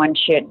someone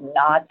should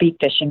not be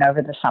fishing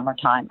over the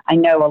summertime. I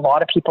know a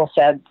lot of people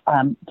said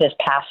this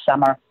past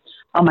summer,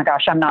 oh my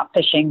gosh, I'm not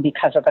fishing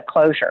because of the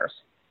closures.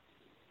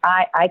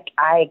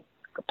 I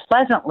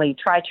pleasantly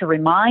try to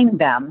remind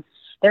them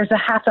there's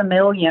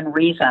 500,000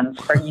 reasons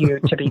for you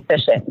to be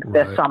fishing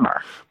this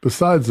summer.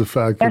 Besides the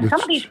fact that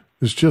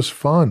it's just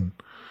fun.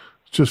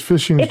 It's just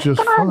fishing is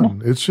just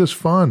fun. It's just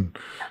fun.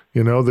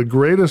 You know,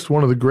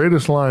 one of the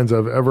greatest lines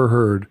I've ever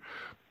heard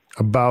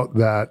about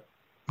that,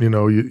 you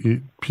know,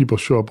 people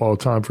show up all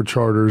the time for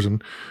charters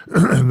and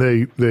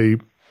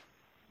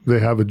they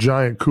have a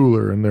giant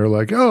cooler and they're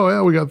like, oh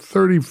yeah, we got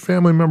 30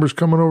 family members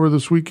coming over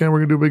this weekend. We're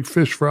going to do a big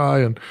fish fry.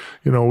 And,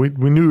 you know, we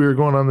knew we were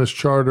going on this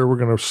charter. We're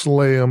going to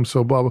slay them.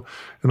 So blah, blah.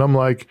 And I'm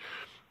like,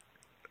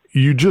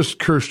 you just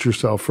cursed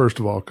yourself, first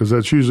of all, because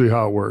that's usually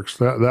how it works.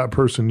 That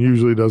person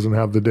usually doesn't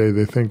have the day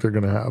they think they're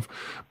going to have.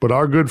 But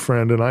our good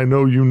friend, and I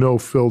know you know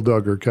Phil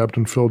Duggar,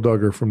 Captain Phil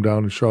Duggar from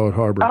down in Charlotte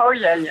Harbor. Oh,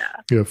 yeah.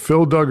 Yeah,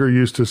 Phil Duggar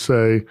used to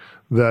say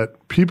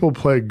that people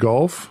play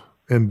golf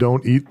and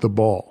don't eat the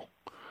ball.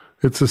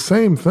 It's the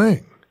same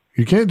thing.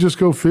 You can't just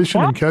go fishing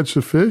and catch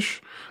the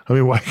fish. I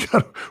mean, why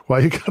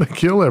you gotta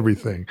kill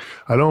everything?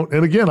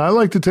 And again, I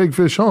like to take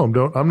fish home.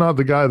 I'm not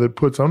the guy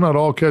that I'm not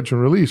all catch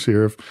and release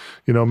here. If,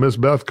 you know, Miss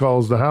Beth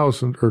calls the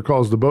house or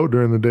calls the boat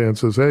during the day and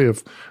says, hey,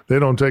 if they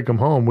don't take them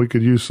home, we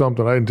could use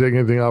something. I didn't take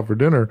anything out for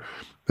dinner.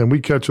 Then we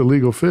catch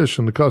illegal fish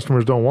and the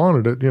customers don't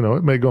want it, you know,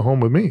 it may go home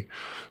with me.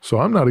 So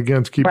I'm not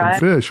against keeping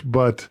fish,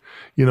 but,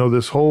 you know,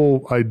 this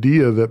whole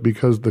idea that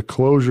because the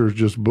closures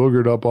just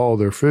boogered up all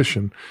their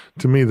fishing,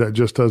 to me, that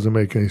just doesn't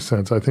make any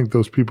sense. I think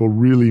those people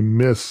really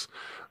miss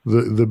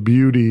the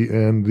beauty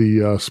and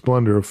the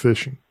splendor of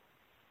fishing.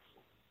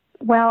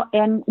 Well,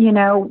 and, you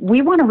know,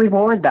 we want to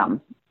reward them.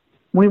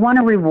 We want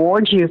to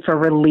reward you for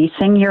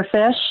releasing your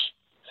fish.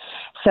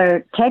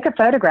 So take a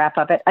photograph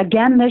of it.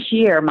 Again this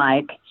year,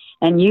 Mike,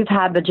 and you've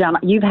had a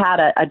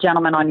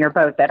gentleman on your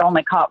boat that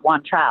only caught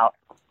one trout,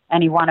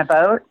 and he won a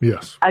boat.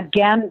 Yes.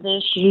 Again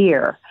this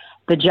year,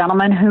 the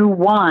gentleman who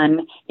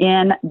won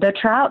in the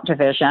trout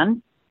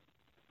division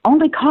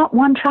only caught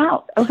one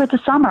trout over the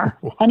summer,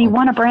 and he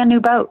won a brand new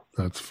boat.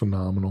 That's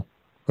phenomenal.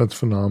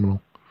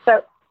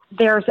 So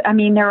there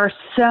are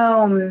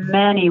so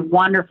many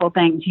wonderful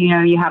things. You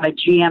know, you have a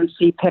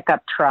GMC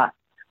pickup truck.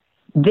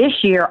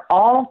 This year,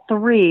 all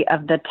 3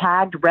 of the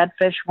tagged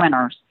redfish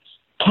winners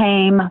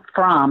came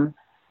from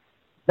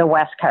the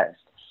West Coast.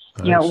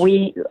 Nice. You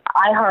know,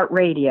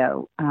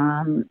 iHeartRadio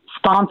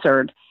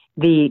sponsored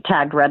the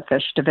tagged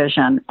redfish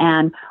division,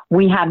 and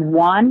we had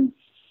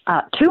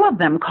 2 of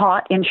them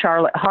caught in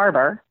Charlotte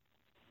Harbor,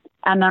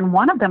 and then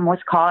one of them was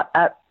caught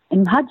up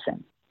in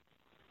Hudson.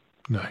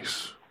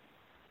 Nice.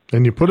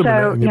 And you put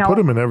them put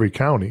them in every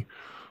county.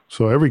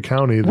 So every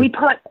county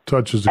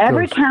touches the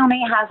every coast.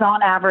 County has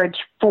on average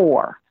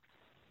 4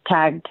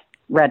 tagged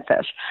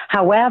redfish.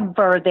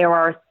 However, there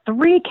are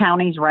 3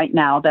 counties right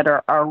now that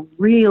are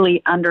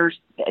really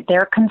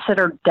they're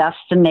considered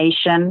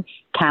destination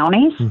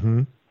counties.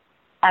 Mm-hmm.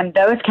 And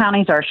those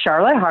counties are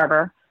Charlotte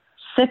Harbor,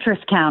 Citrus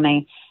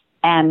County,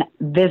 and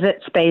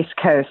Visit Space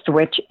Coast,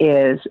 which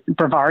is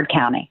Brevard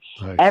County.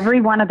 Nice.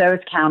 Every one of those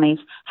counties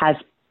has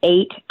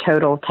 8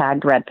 total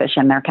tagged redfish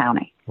in their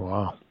county.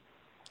 Wow.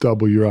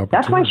 Double your opportunity.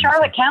 That's why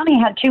Charlotte County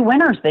had 2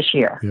 winners this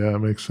year. Yeah, it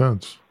makes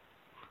sense.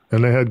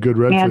 And they had good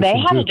redfish. Yeah, they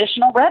had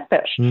additional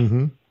redfish.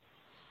 Mm-hmm.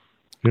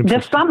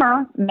 This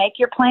summer, make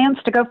your plans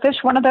to go fish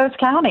one of those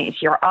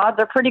counties. Your odds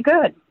are pretty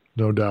good.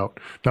 No doubt.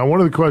 Now, one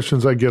of the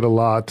questions I get a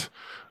lot,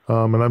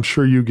 and I'm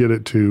sure you get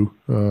it too,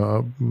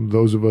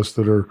 those of us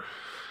that are,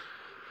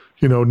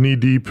 you know, knee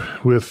deep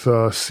with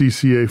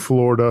CCA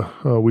Florida,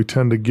 we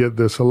tend to get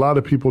this. A lot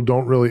of people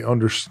don't really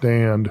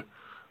understand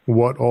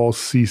what all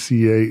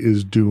CCA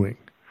is doing.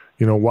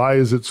 You know, why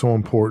is it so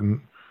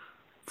important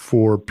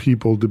for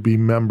people to be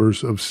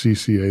members of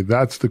CCA?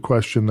 That's the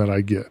question that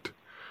I get.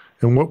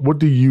 And what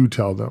do you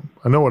tell them?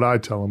 I know what I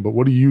tell them, but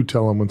what do you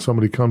tell them when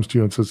somebody comes to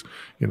you and says,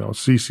 you know,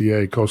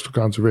 CCA, Coastal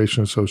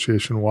Conservation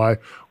Association, why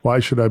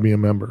should I be a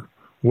member?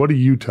 What do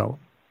you tell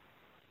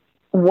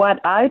them?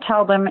 What I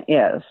tell them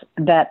is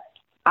that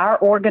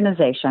our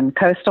organization,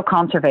 Coastal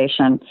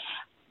Conservation,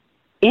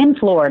 in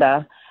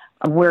Florida,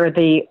 we're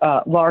the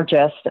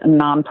largest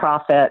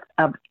nonprofit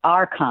of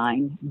our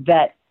kind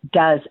that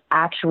does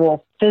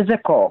actual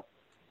physical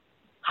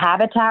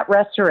habitat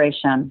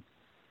restoration,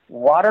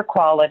 water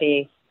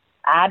quality,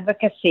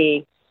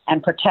 advocacy,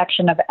 and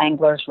protection of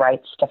anglers'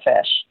 rights to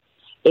fish.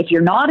 If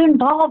you're not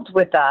involved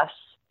with us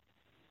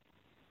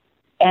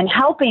and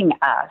helping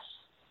us,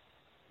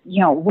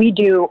 you know, we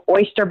do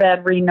oyster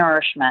bed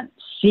renourishment,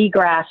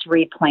 seagrass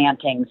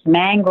replantings,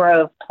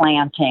 mangrove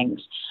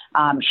plantings,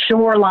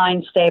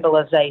 shoreline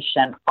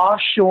stabilization,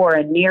 offshore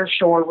and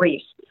nearshore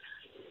reefs.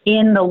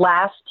 In the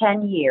last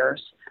 10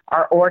 years,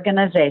 our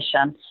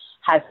organization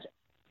has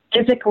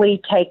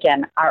physically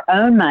taken our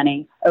own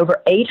money,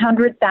 over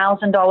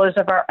 $800,000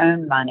 of our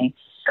own money,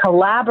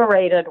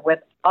 collaborated with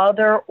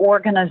other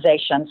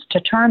organizations to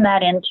turn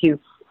that into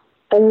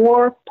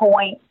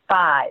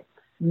 $4.5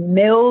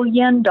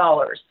 million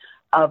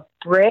of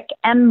brick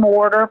and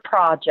mortar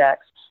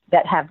projects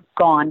that have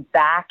gone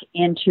back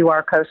into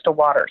our coastal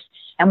waters.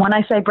 And when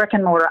I say brick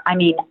and mortar, I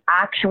mean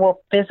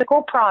actual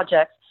physical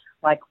projects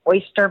like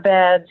oyster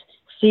beds,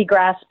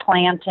 seagrass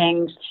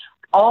plantings,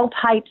 all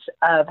types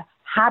of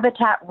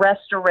habitat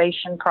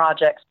restoration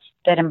projects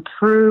that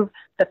improve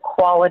the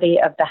quality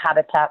of the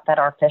habitat that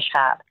our fish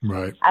have,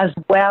 right, as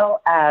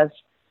well as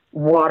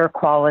water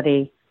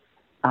quality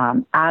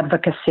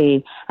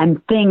advocacy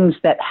and things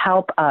that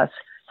help us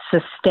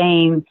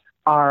sustain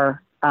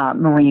our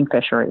marine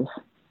fisheries.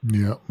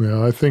 Yeah.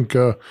 I think,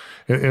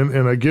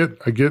 and I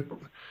get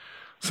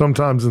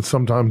sometimes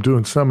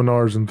doing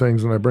seminars and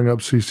things, and I bring up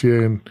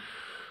CCA, and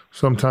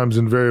sometimes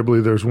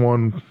invariably there's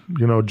one,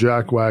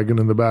 jackwagon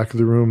in the back of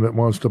the room that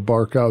wants to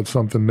bark out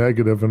something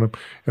negative. And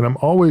I'm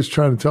always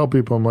trying to tell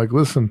people, I'm like,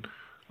 listen,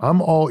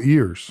 I'm all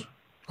ears.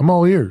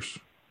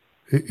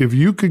 If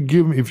you can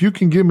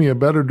give me a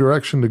better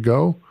direction to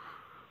go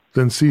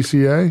than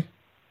CCA,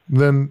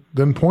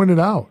 then point it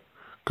out,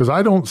 because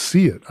I don't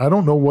see it. I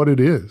don't know what it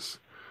is.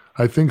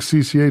 I think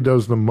CCA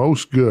does the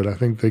most good. I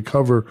think they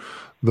cover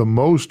the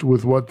most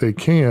with what they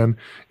can.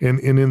 And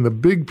in the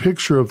big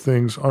picture of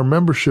things, our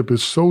membership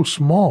is so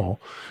small.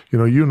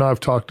 You and I have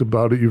talked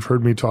about it. You've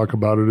heard me talk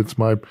about it. It's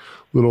my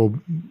little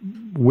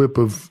whip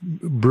of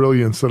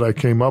brilliance that I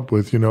came up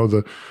with.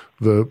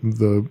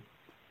 The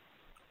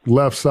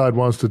left side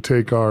wants to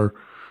take our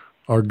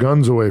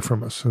guns away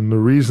from us. And the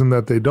reason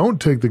that they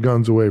don't take the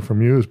guns away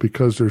from you is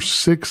because there's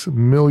 6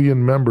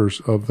 million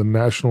members of the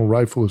National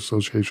Rifle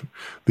Association.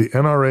 The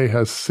NRA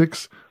has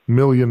 6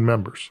 million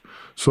members.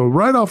 So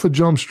right off of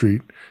Jump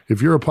Street,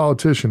 if you're a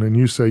politician and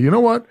you say, you know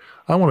what,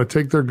 I want to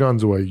take their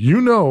guns away,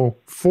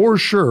 for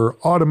sure,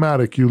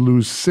 automatic, you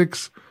lose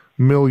 6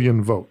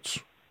 million votes.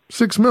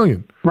 6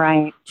 million.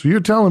 Right. So you're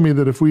telling me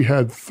that if we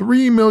had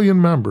 3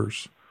 million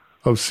members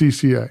of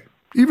CCA,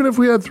 even if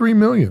we had 3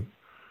 million,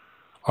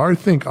 I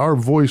think our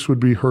voice would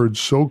be heard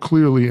so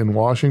clearly in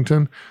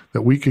Washington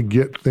that we could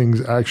get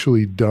things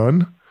actually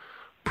done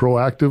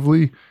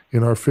proactively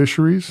in our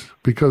fisheries,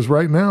 because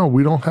right now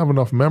we don't have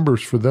enough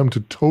members for them to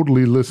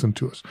totally listen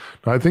to us.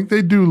 Now, I think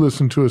they do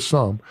listen to us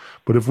some,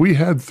 but if we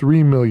had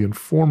 3 million,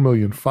 4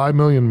 million, 5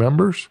 million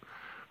members,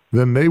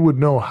 then they would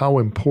know how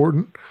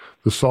important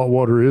the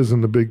saltwater is in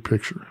the big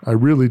picture. I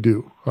really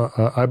do.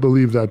 I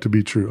believe that to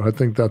be true. I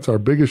think that's our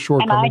biggest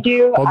shortcoming. And I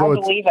do. I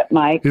believe it,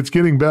 Mike. It's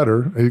getting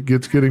better.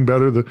 It's getting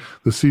better. The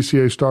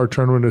CCA Star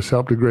Tournament has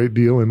helped a great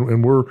deal,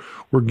 and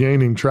we're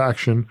gaining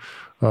traction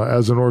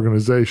as an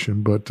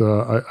organization. But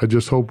I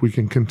just hope we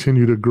can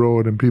continue to grow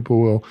it, and people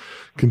will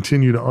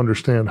continue to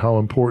understand how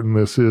important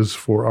this is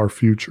for our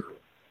future.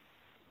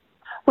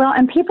 Well,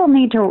 and people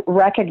need to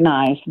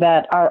recognize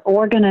that our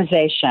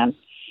organization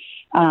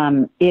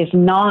is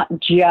not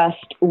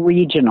just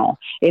regional.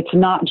 It's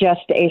not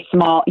just a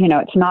small,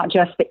 it's not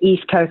just the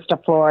East Coast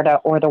of Florida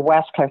or the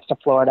West Coast of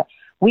Florida.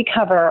 We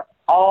cover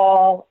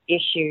all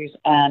issues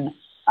and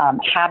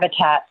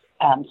habitat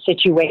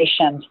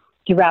situations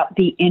throughout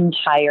the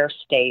entire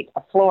state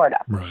of Florida.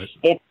 Right.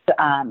 It's,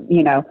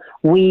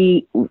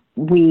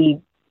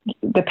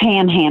 the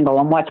panhandle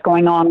and what's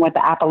going on with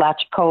the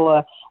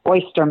Apalachicola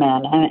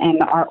oystermen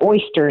and our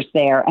oysters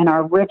there and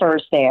our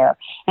rivers there,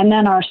 and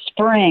then our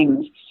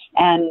springs.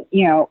 And,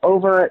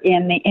 over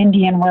in the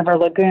Indian River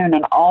Lagoon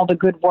and all the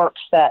good works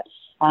that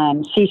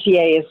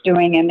CCA is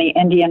doing in the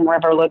Indian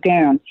River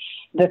Lagoon,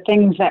 the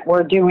things that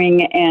we're doing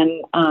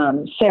in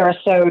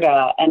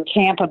Sarasota and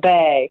Tampa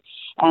Bay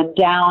and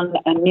down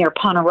near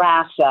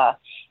Ponderosa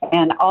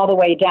and all the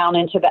way down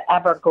into the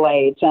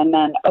Everglades and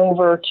then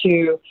over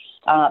to,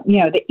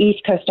 the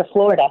East Coast of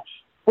Florida.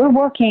 We're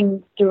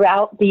working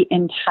throughout the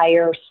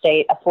entire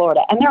state of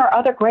Florida. And there are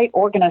other great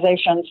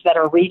organizations that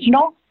are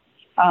regional.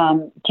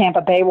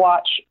 Tampa Bay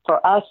Watch,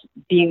 for us,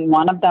 being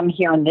one of them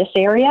here in this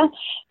area.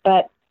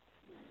 But,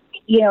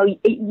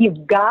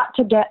 you've got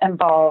to get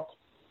involved.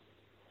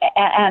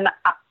 And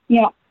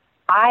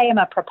I am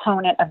a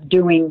proponent of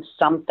doing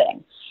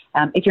something.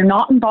 If you're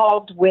not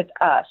involved with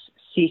us,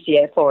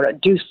 CCA Florida,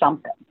 do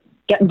something.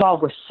 Get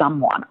involved with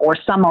someone or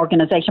some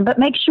organization, but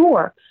make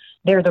sure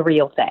they're the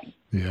real thing.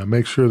 Yeah,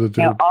 make sure that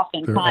their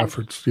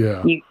efforts,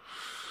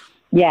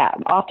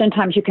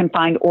 oftentimes you can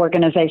find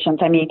organizations.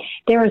 I mean,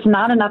 there is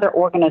not another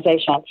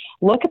organization.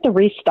 Look at the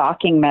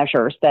restocking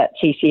measures that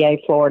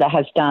CCA Florida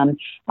has done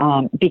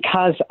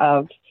because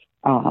of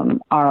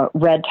our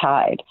red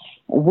tide.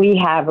 We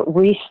have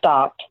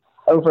restocked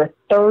over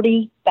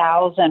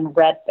 30,000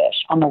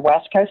 redfish on the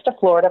west coast of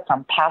Florida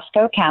from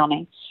Pasco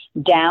County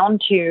down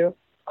to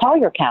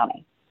Collier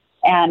County.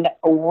 And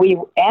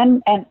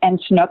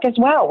and snook as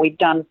well. We've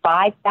done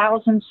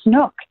 5,000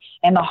 snook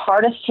in the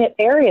hardest hit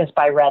areas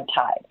by red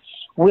tide.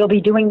 We'll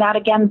be doing that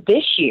again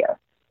this year.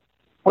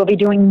 We'll be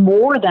doing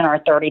more than our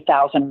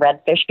 30,000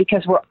 redfish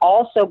because we're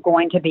also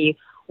going to be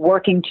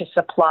working to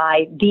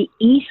supply the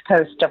East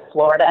Coast of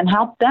Florida and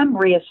help them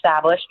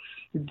reestablish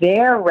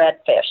their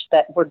redfish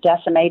that were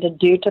decimated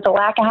due to the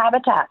lack of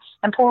habitat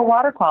and poor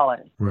water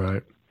quality.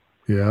 Right.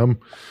 Yeah,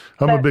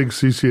 I'm a big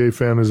CCA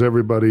fan, as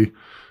everybody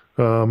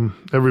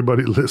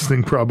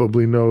listening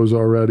probably knows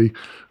already,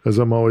 as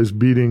I'm always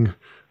beating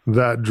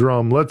that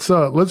drum. Let's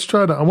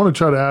try to. I want to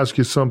try to ask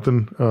you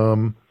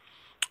something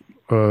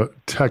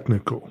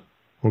technical,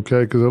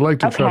 okay? Because I like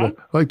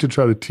to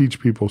try to teach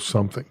people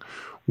something.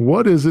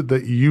 What is it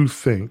that you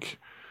think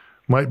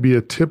might be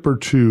a tip or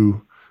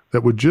two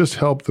that would just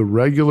help the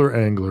regular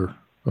angler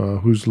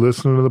who's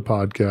listening to the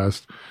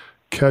podcast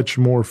catch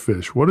more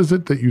fish? What is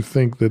it that you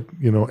think that,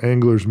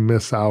 anglers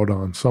miss out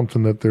on,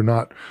 something that they're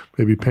not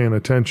maybe paying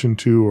attention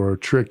to, or a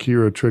trick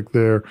here, a trick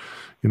there?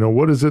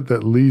 What is it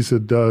that Lisa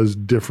does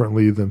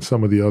differently than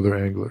some of the other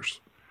anglers?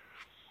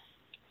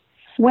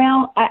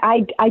 Well,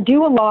 I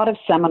do a lot of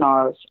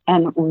seminars,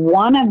 and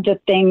one of the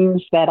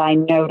things that I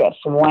notice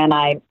when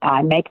I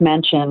make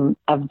mention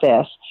of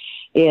this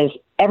is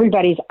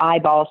everybody's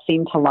eyeballs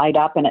seem to light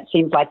up, and it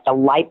seems like the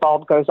light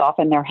bulb goes off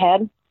in their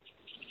head,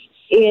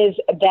 is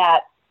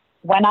that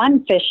when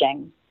I'm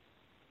fishing,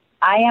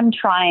 I am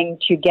trying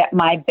to get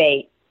my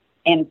bait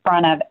in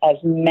front of as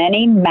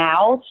many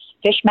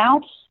fish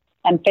mouths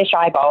and fish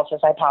eyeballs as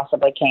I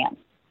possibly can.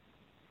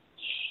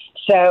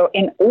 So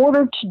in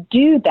order to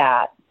do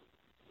that,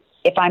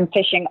 if I'm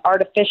fishing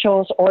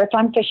artificials or if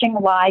I'm fishing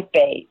live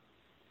bait,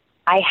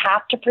 I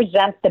have to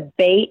present the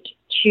bait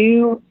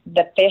to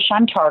the fish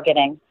I'm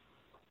targeting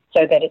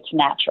so that it's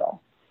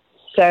natural.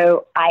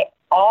 So I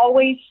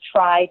always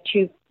try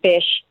to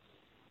fish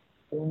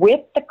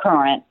with the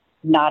current,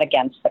 not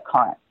against the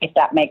current, if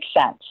that makes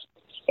sense.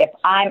 If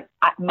my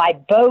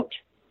boat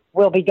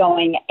will be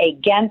going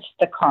against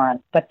the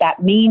current, but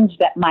that means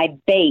that my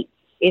bait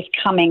is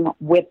coming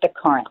with the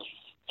current.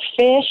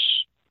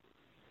 Fish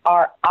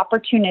are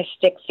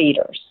opportunistic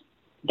feeders.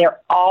 They're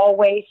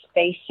always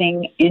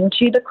facing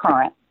into the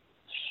current.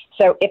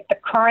 So if the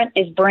current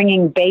is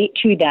bringing bait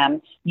to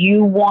them,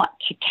 you want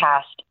to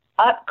cast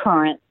up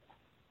current,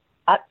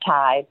 up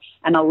tide,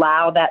 and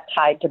allow that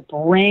tide to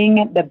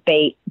bring the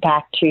bait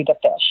back to the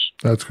fish.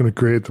 That's going to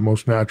create the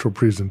most natural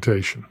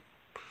presentation.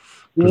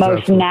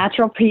 Most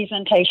natural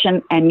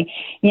presentation. And,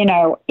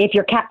 if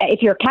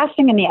you're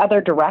casting in the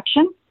other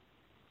direction,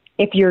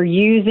 if you're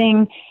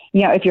using,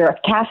 if you're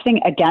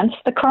casting against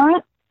the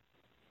current,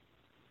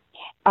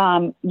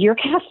 you're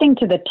casting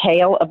to the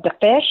tail of the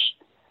fish.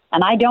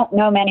 And I don't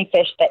know many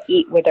fish that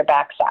eat with their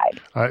backside.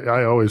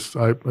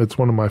 It's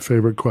one of my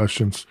favorite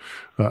questions.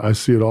 I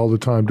see it all the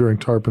time during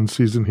tarpon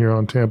season here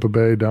on Tampa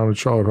Bay, down in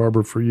Charlotte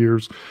Harbor for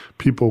years.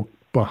 People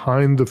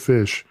behind the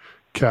fish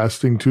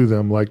casting to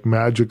them like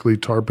magically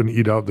tarpon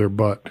eat out their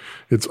butt.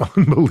 It's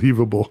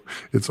unbelievable.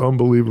 It's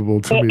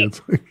unbelievable to me.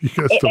 It's like, you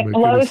guys don't make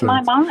any sense. It blows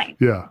my mind.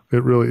 Yeah,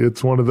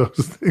 it's one of those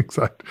things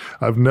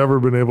I've never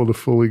been able to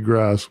fully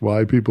grasp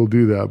why people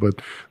do that,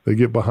 but they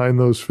get behind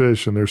those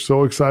fish and they're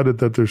so excited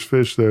that there's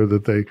fish there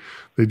that they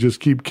just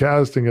keep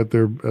casting at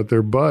their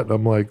butt.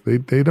 I'm like,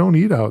 they don't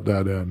eat out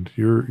that end.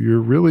 You're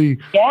really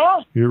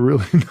not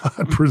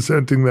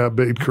presenting that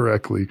bait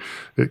correctly.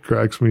 It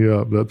cracks me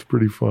up. That's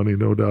pretty funny,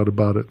 no doubt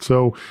about it.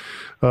 So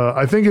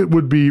I think it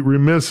would be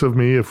remiss of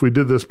me if we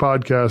did this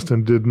podcast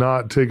and did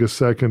not take a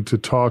second to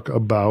talk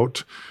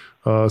about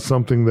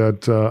something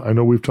that I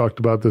know we've talked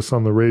about this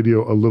on the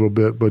radio a little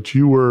bit, but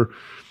you were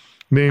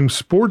named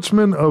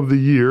Sportsman of the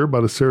Year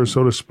by the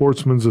Sarasota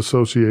Sportsmen's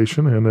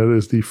Association, and that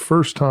is the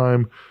first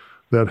time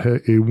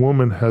that a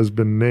woman has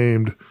been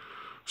named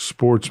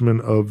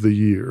Sportsman of the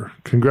Year.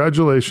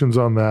 Congratulations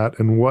on that.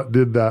 And what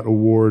does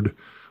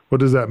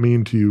that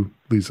mean to you,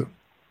 Lisa?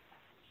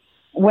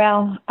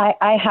 Well,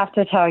 I have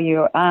to tell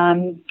you,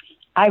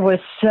 I was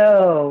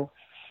so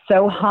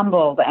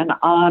humbled and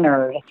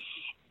honored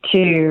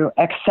to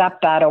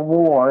accept that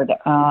award.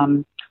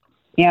 I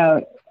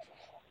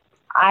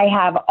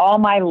have all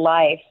my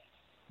life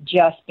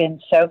just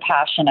been so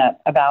passionate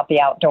about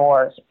the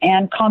outdoors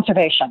and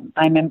conservation.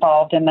 I'm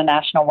involved in the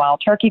National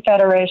Wild Turkey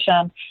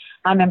Federation.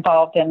 I'm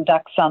involved in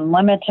Ducks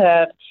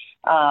Unlimited,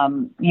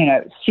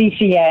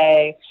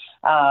 CCA,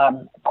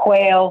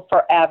 Quail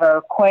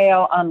Forever,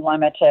 Quail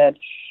Unlimited.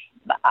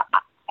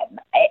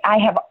 I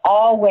have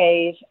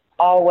always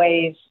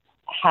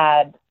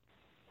had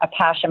a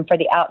passion for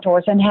the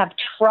outdoors and have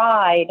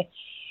tried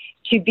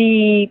to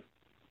be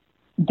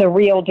the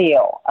real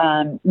deal,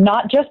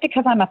 not just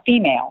because I'm a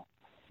female,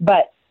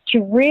 but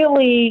to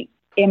really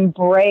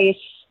embrace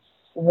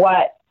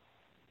what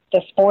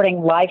the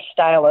sporting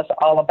lifestyle is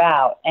all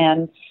about.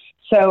 And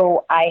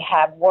so I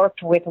have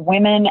worked with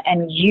women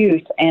and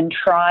youth and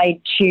tried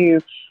to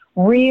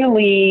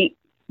really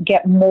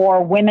get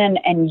more women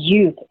and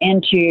youth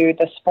into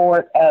the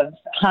sport of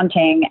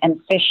hunting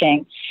and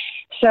fishing.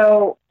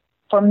 So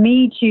for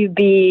me to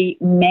be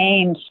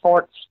named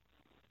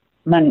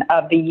Sportsman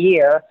of the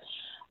Year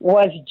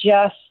was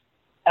just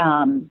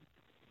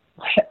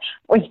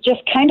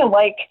kind of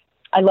like,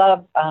 I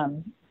love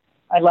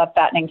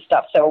fattening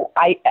stuff. So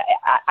I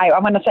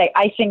want to say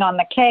icing on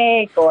the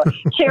cake or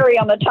cherry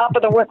on the top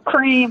of the whipped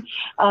cream.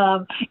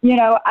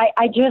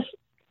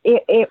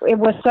 it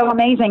was so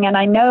amazing. And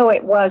I know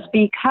it was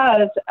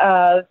because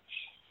of,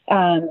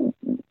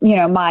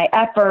 my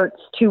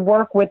efforts to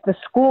work with the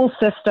school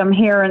system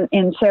here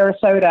in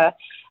Sarasota,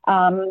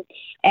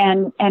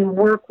 and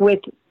work with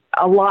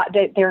a lot.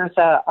 There's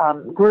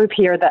a group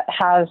here that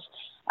has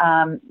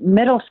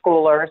middle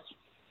schoolers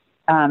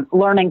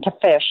learning to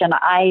fish, and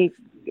I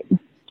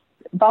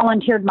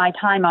volunteered my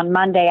time on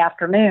Monday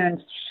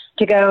afternoons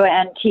to go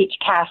and teach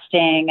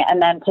casting,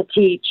 and then to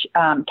teach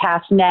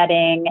cast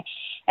netting.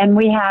 And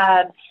we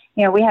had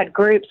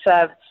groups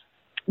of,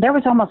 there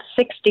was almost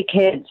 60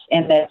 kids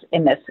in this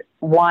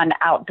one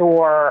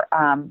outdoor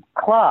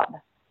club,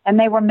 and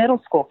they were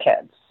middle school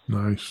kids.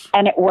 Nice.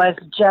 And it was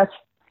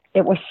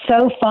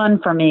so fun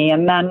for me.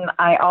 And then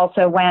I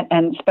also went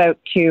and spoke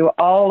to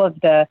all of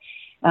the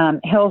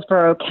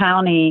Hillsborough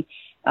County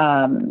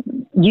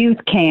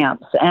youth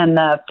camps and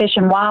the Fish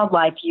and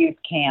Wildlife youth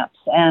camps,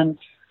 and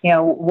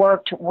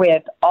worked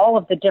with all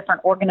of the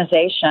different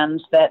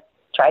organizations that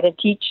try to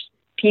teach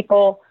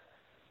people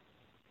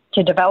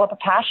to develop a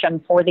passion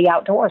for the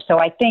outdoors. So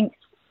I think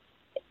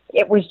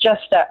it was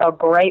just a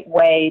great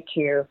way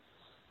to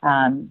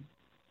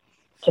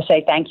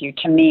say thank you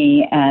to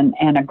me,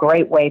 and a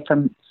great way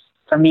for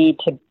me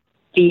to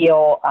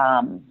feel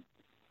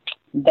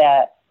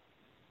that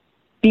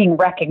being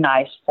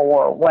recognized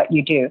for what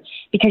you do,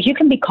 because you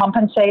can be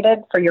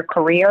compensated for your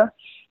career,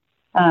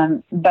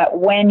 but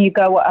when you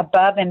go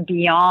above and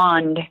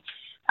beyond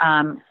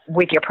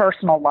with your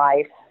personal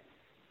life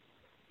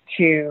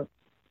to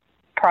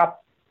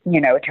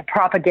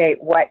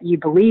propagate what you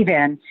believe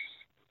in,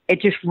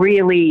 it just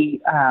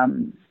really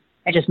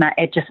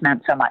it just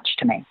meant so much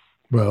to me.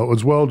 Well, it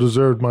was well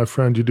deserved, my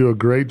friend. You do a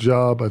great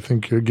job. I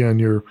think again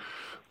you're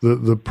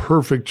the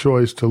perfect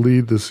choice to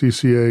lead the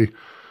CCA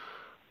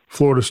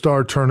Florida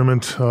Star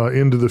Tournament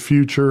into the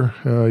future.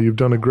 You've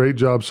done a great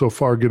job so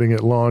far getting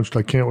it launched.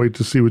 I can't wait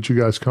to see what you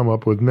guys come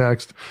up with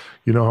next.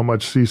 You know how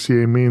much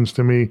CCA means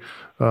to me.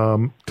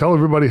 Tell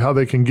everybody how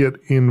they can get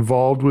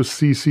involved with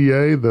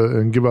CCA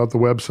and give out the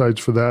websites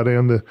for that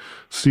and the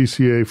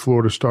CCA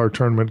Florida Star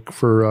Tournament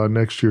for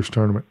next year's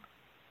tournament.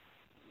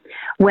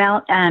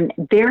 Well,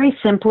 very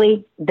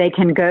simply, they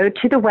can go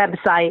to the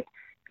website,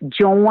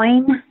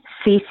 join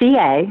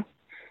CCA.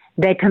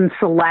 They can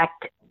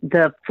select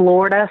the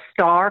Florida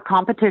Star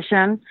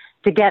competition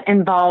to get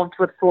involved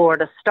with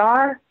Florida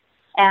Star.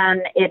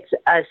 And it's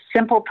a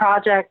simple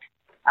project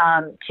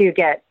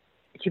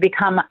to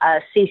become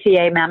a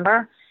CCA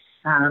member.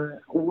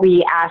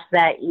 We ask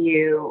that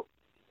you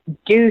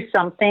do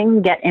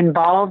something, get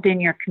involved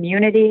in your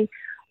community.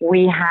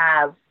 We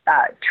have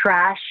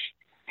trash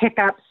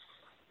pickups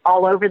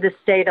all over the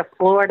state of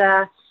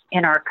Florida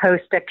in our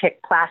Costa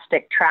Kick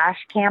Plastic Trash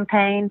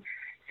campaign.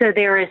 So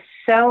there is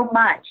so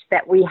much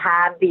that we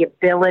have the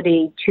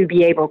ability to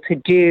be able to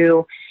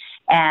do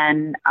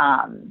and,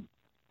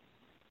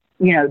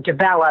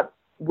 develop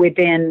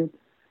within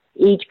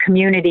each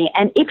community.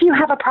 And if you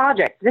have a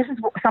project, this is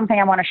something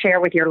I want to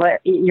share with your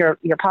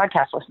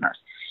podcast listeners.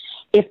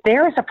 If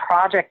there is a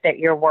project that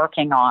you're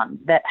working on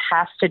that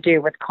has to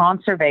do with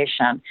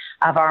conservation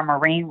of our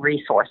marine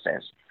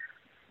resources,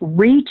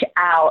 reach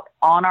out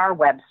on our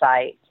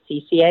website,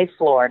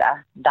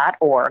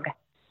 ccaflorida.org,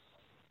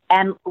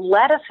 and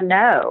let us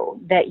know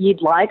that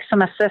you'd like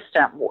some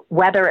assistance,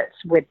 whether it's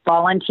with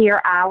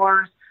volunteer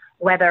hours,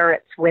 whether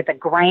it's with a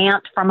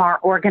grant from our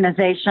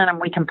organization,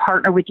 and we can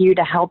partner with you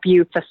to help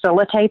you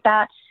facilitate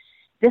that.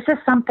 This is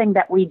something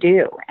that we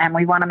do, and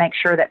we want to make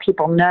sure that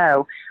people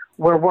know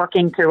we're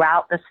working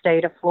throughout the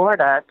state of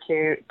Florida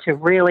to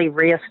really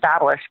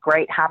reestablish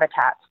great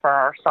habitats for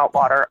our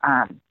saltwater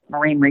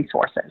marine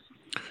resources.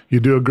 You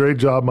do a great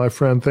job, my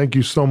friend. Thank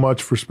you so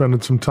much for spending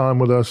some time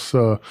with us.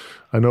 I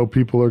know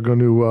people are going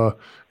to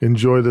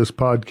enjoy this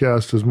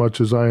podcast as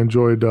much as I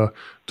enjoyed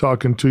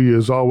talking to you.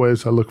 As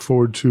always, I look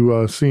forward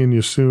to seeing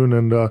you soon,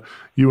 and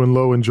you and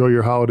Lo enjoy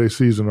your holiday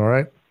season, all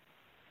right?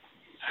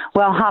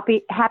 Well,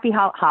 happy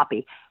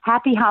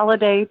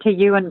holiday to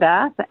you and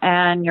Beth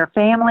and your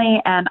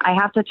family. And I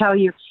have to tell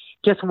you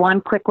just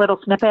one quick little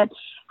snippet.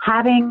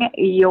 Having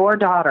your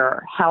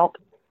daughter help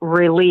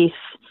release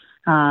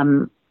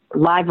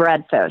live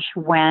redfish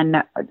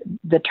when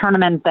the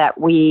tournament that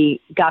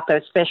we got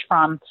those fish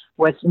from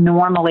was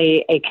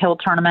normally a kill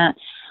tournament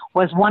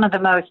was one of the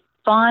most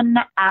fun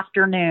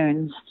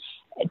afternoons.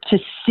 To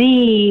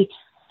see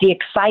the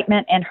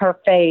excitement in her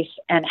face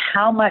and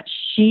how much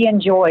she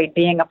enjoyed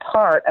being a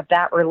part of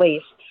that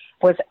release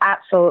was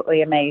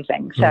absolutely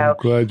amazing. So I'm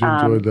glad you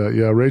enjoyed that.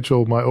 Yeah,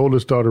 Rachel, my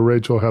oldest daughter,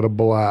 Rachel, had a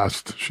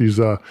blast. She's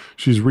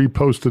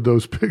reposted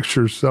those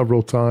pictures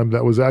several times.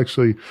 That was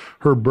actually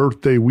her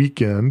birthday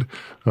weekend.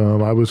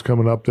 I was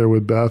coming up there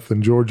with Beth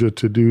and Georgia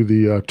to do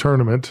the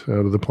tournament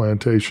out of the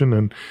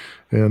plantation,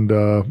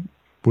 and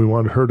we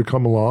wanted her to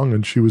come along,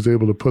 and she was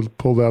able to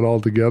pull that all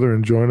together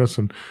and join us.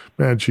 And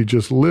man, she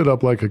just lit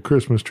up like a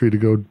Christmas tree to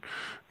go,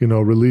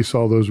 release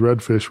all those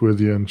redfish with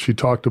you. And she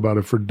talked about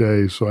it for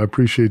days. So I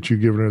appreciate you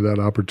giving her that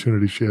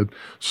opportunity. She had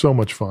so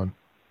much fun.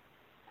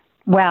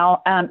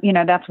 Well,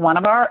 that's one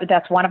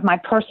of my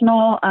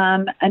personal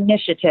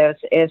initiatives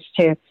is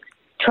to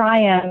try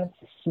and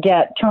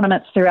get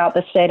tournaments throughout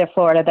the state of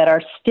Florida that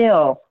are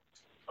still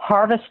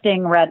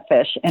harvesting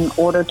redfish in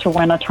order to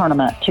win a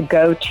tournament to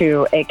go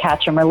to a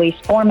catch and release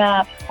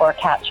format or a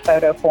catch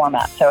photo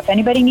format. So if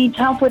anybody needs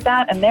help with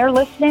that and they're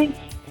listening,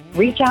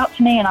 reach out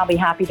to me and I'll be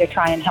happy to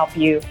try and help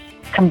you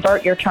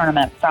convert your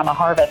tournament from a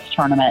harvest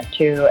tournament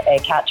to a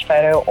catch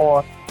photo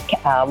or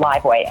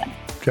live weigh-in.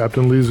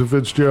 Captain Lisa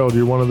Fitzgerald,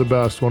 you're one of the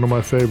best, one of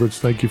my favorites.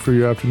 Thank you for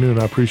your afternoon.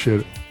 I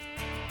appreciate it.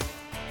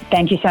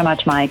 Thank you so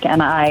much, Mike,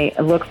 and I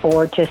look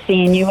forward to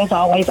seeing you, as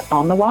always,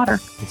 on the water.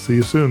 I'll see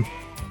you soon.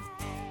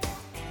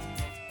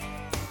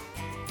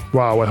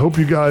 Wow, I hope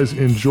you guys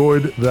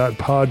enjoyed that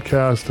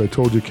podcast. I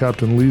told you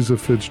Captain Lisa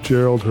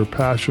Fitzgerald, her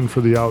passion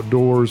for the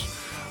outdoors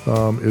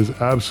is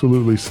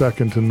absolutely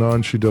second to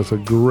none. She does a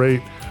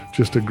great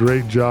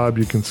job.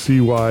 You can see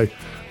why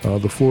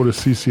the Florida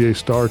CCA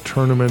Star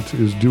Tournament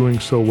is doing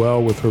so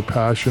well with her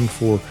passion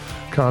for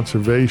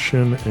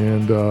conservation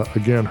and,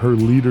 again, her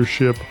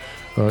leadership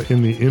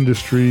in the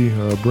industry,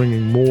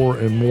 bringing more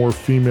and more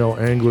female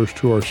anglers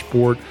to our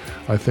sport,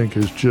 I think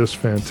is just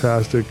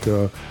fantastic.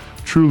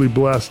 Truly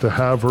blessed to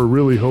have her.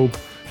 Really hope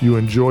you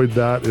enjoyed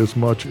that as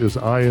much as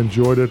I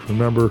enjoyed it.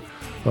 Remember,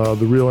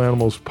 the Real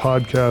Animals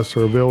podcasts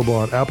are available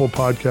on Apple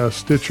Podcasts,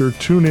 Stitcher,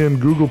 TuneIn,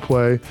 Google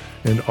Play,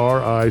 and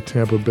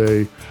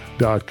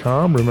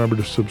RITampaBay.com. Remember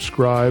to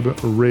subscribe,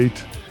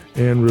 rate,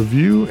 and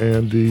review.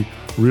 And the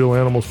Real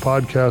Animals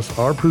podcasts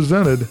are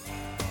presented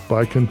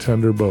by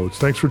Contender Boats.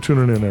 Thanks for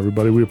tuning in,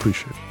 everybody. We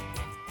appreciate it.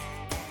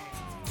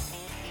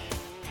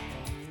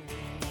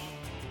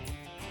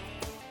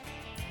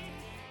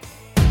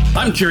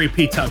 I'm Jerry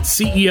P. Tuck,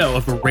 CEO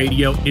of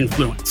Radio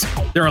Influence.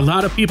 There are a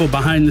lot of people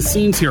behind the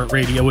scenes here at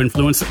Radio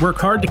Influence that work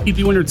hard to keep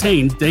you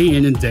entertained day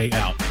in and day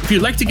out. If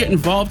you'd like to get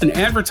involved and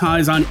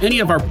advertise on any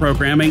of our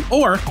programming,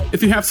 or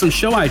if you have some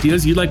show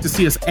ideas you'd like to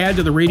see us add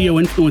to the Radio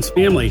Influence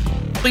family,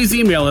 please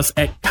email us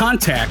at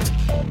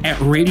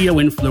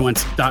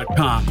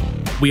contact@radioinfluence.com.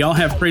 We all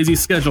have crazy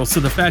schedules, so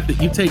the fact that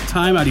you take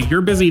time out of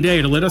your busy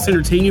day to let us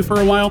entertain you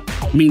for a while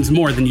means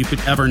more than you could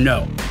ever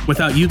know.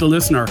 Without you, the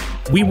listener,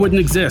 we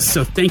wouldn't exist,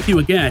 so thank you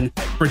again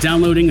for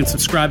downloading and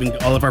subscribing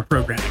to all of our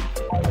programming.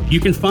 You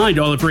can find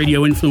all of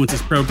Radio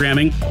Influence's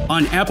programming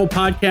on Apple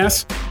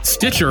Podcasts,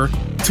 Stitcher,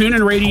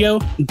 TuneIn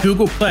Radio,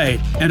 Google Play,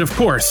 and of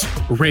course,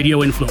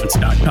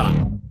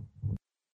 RadioInfluence.com.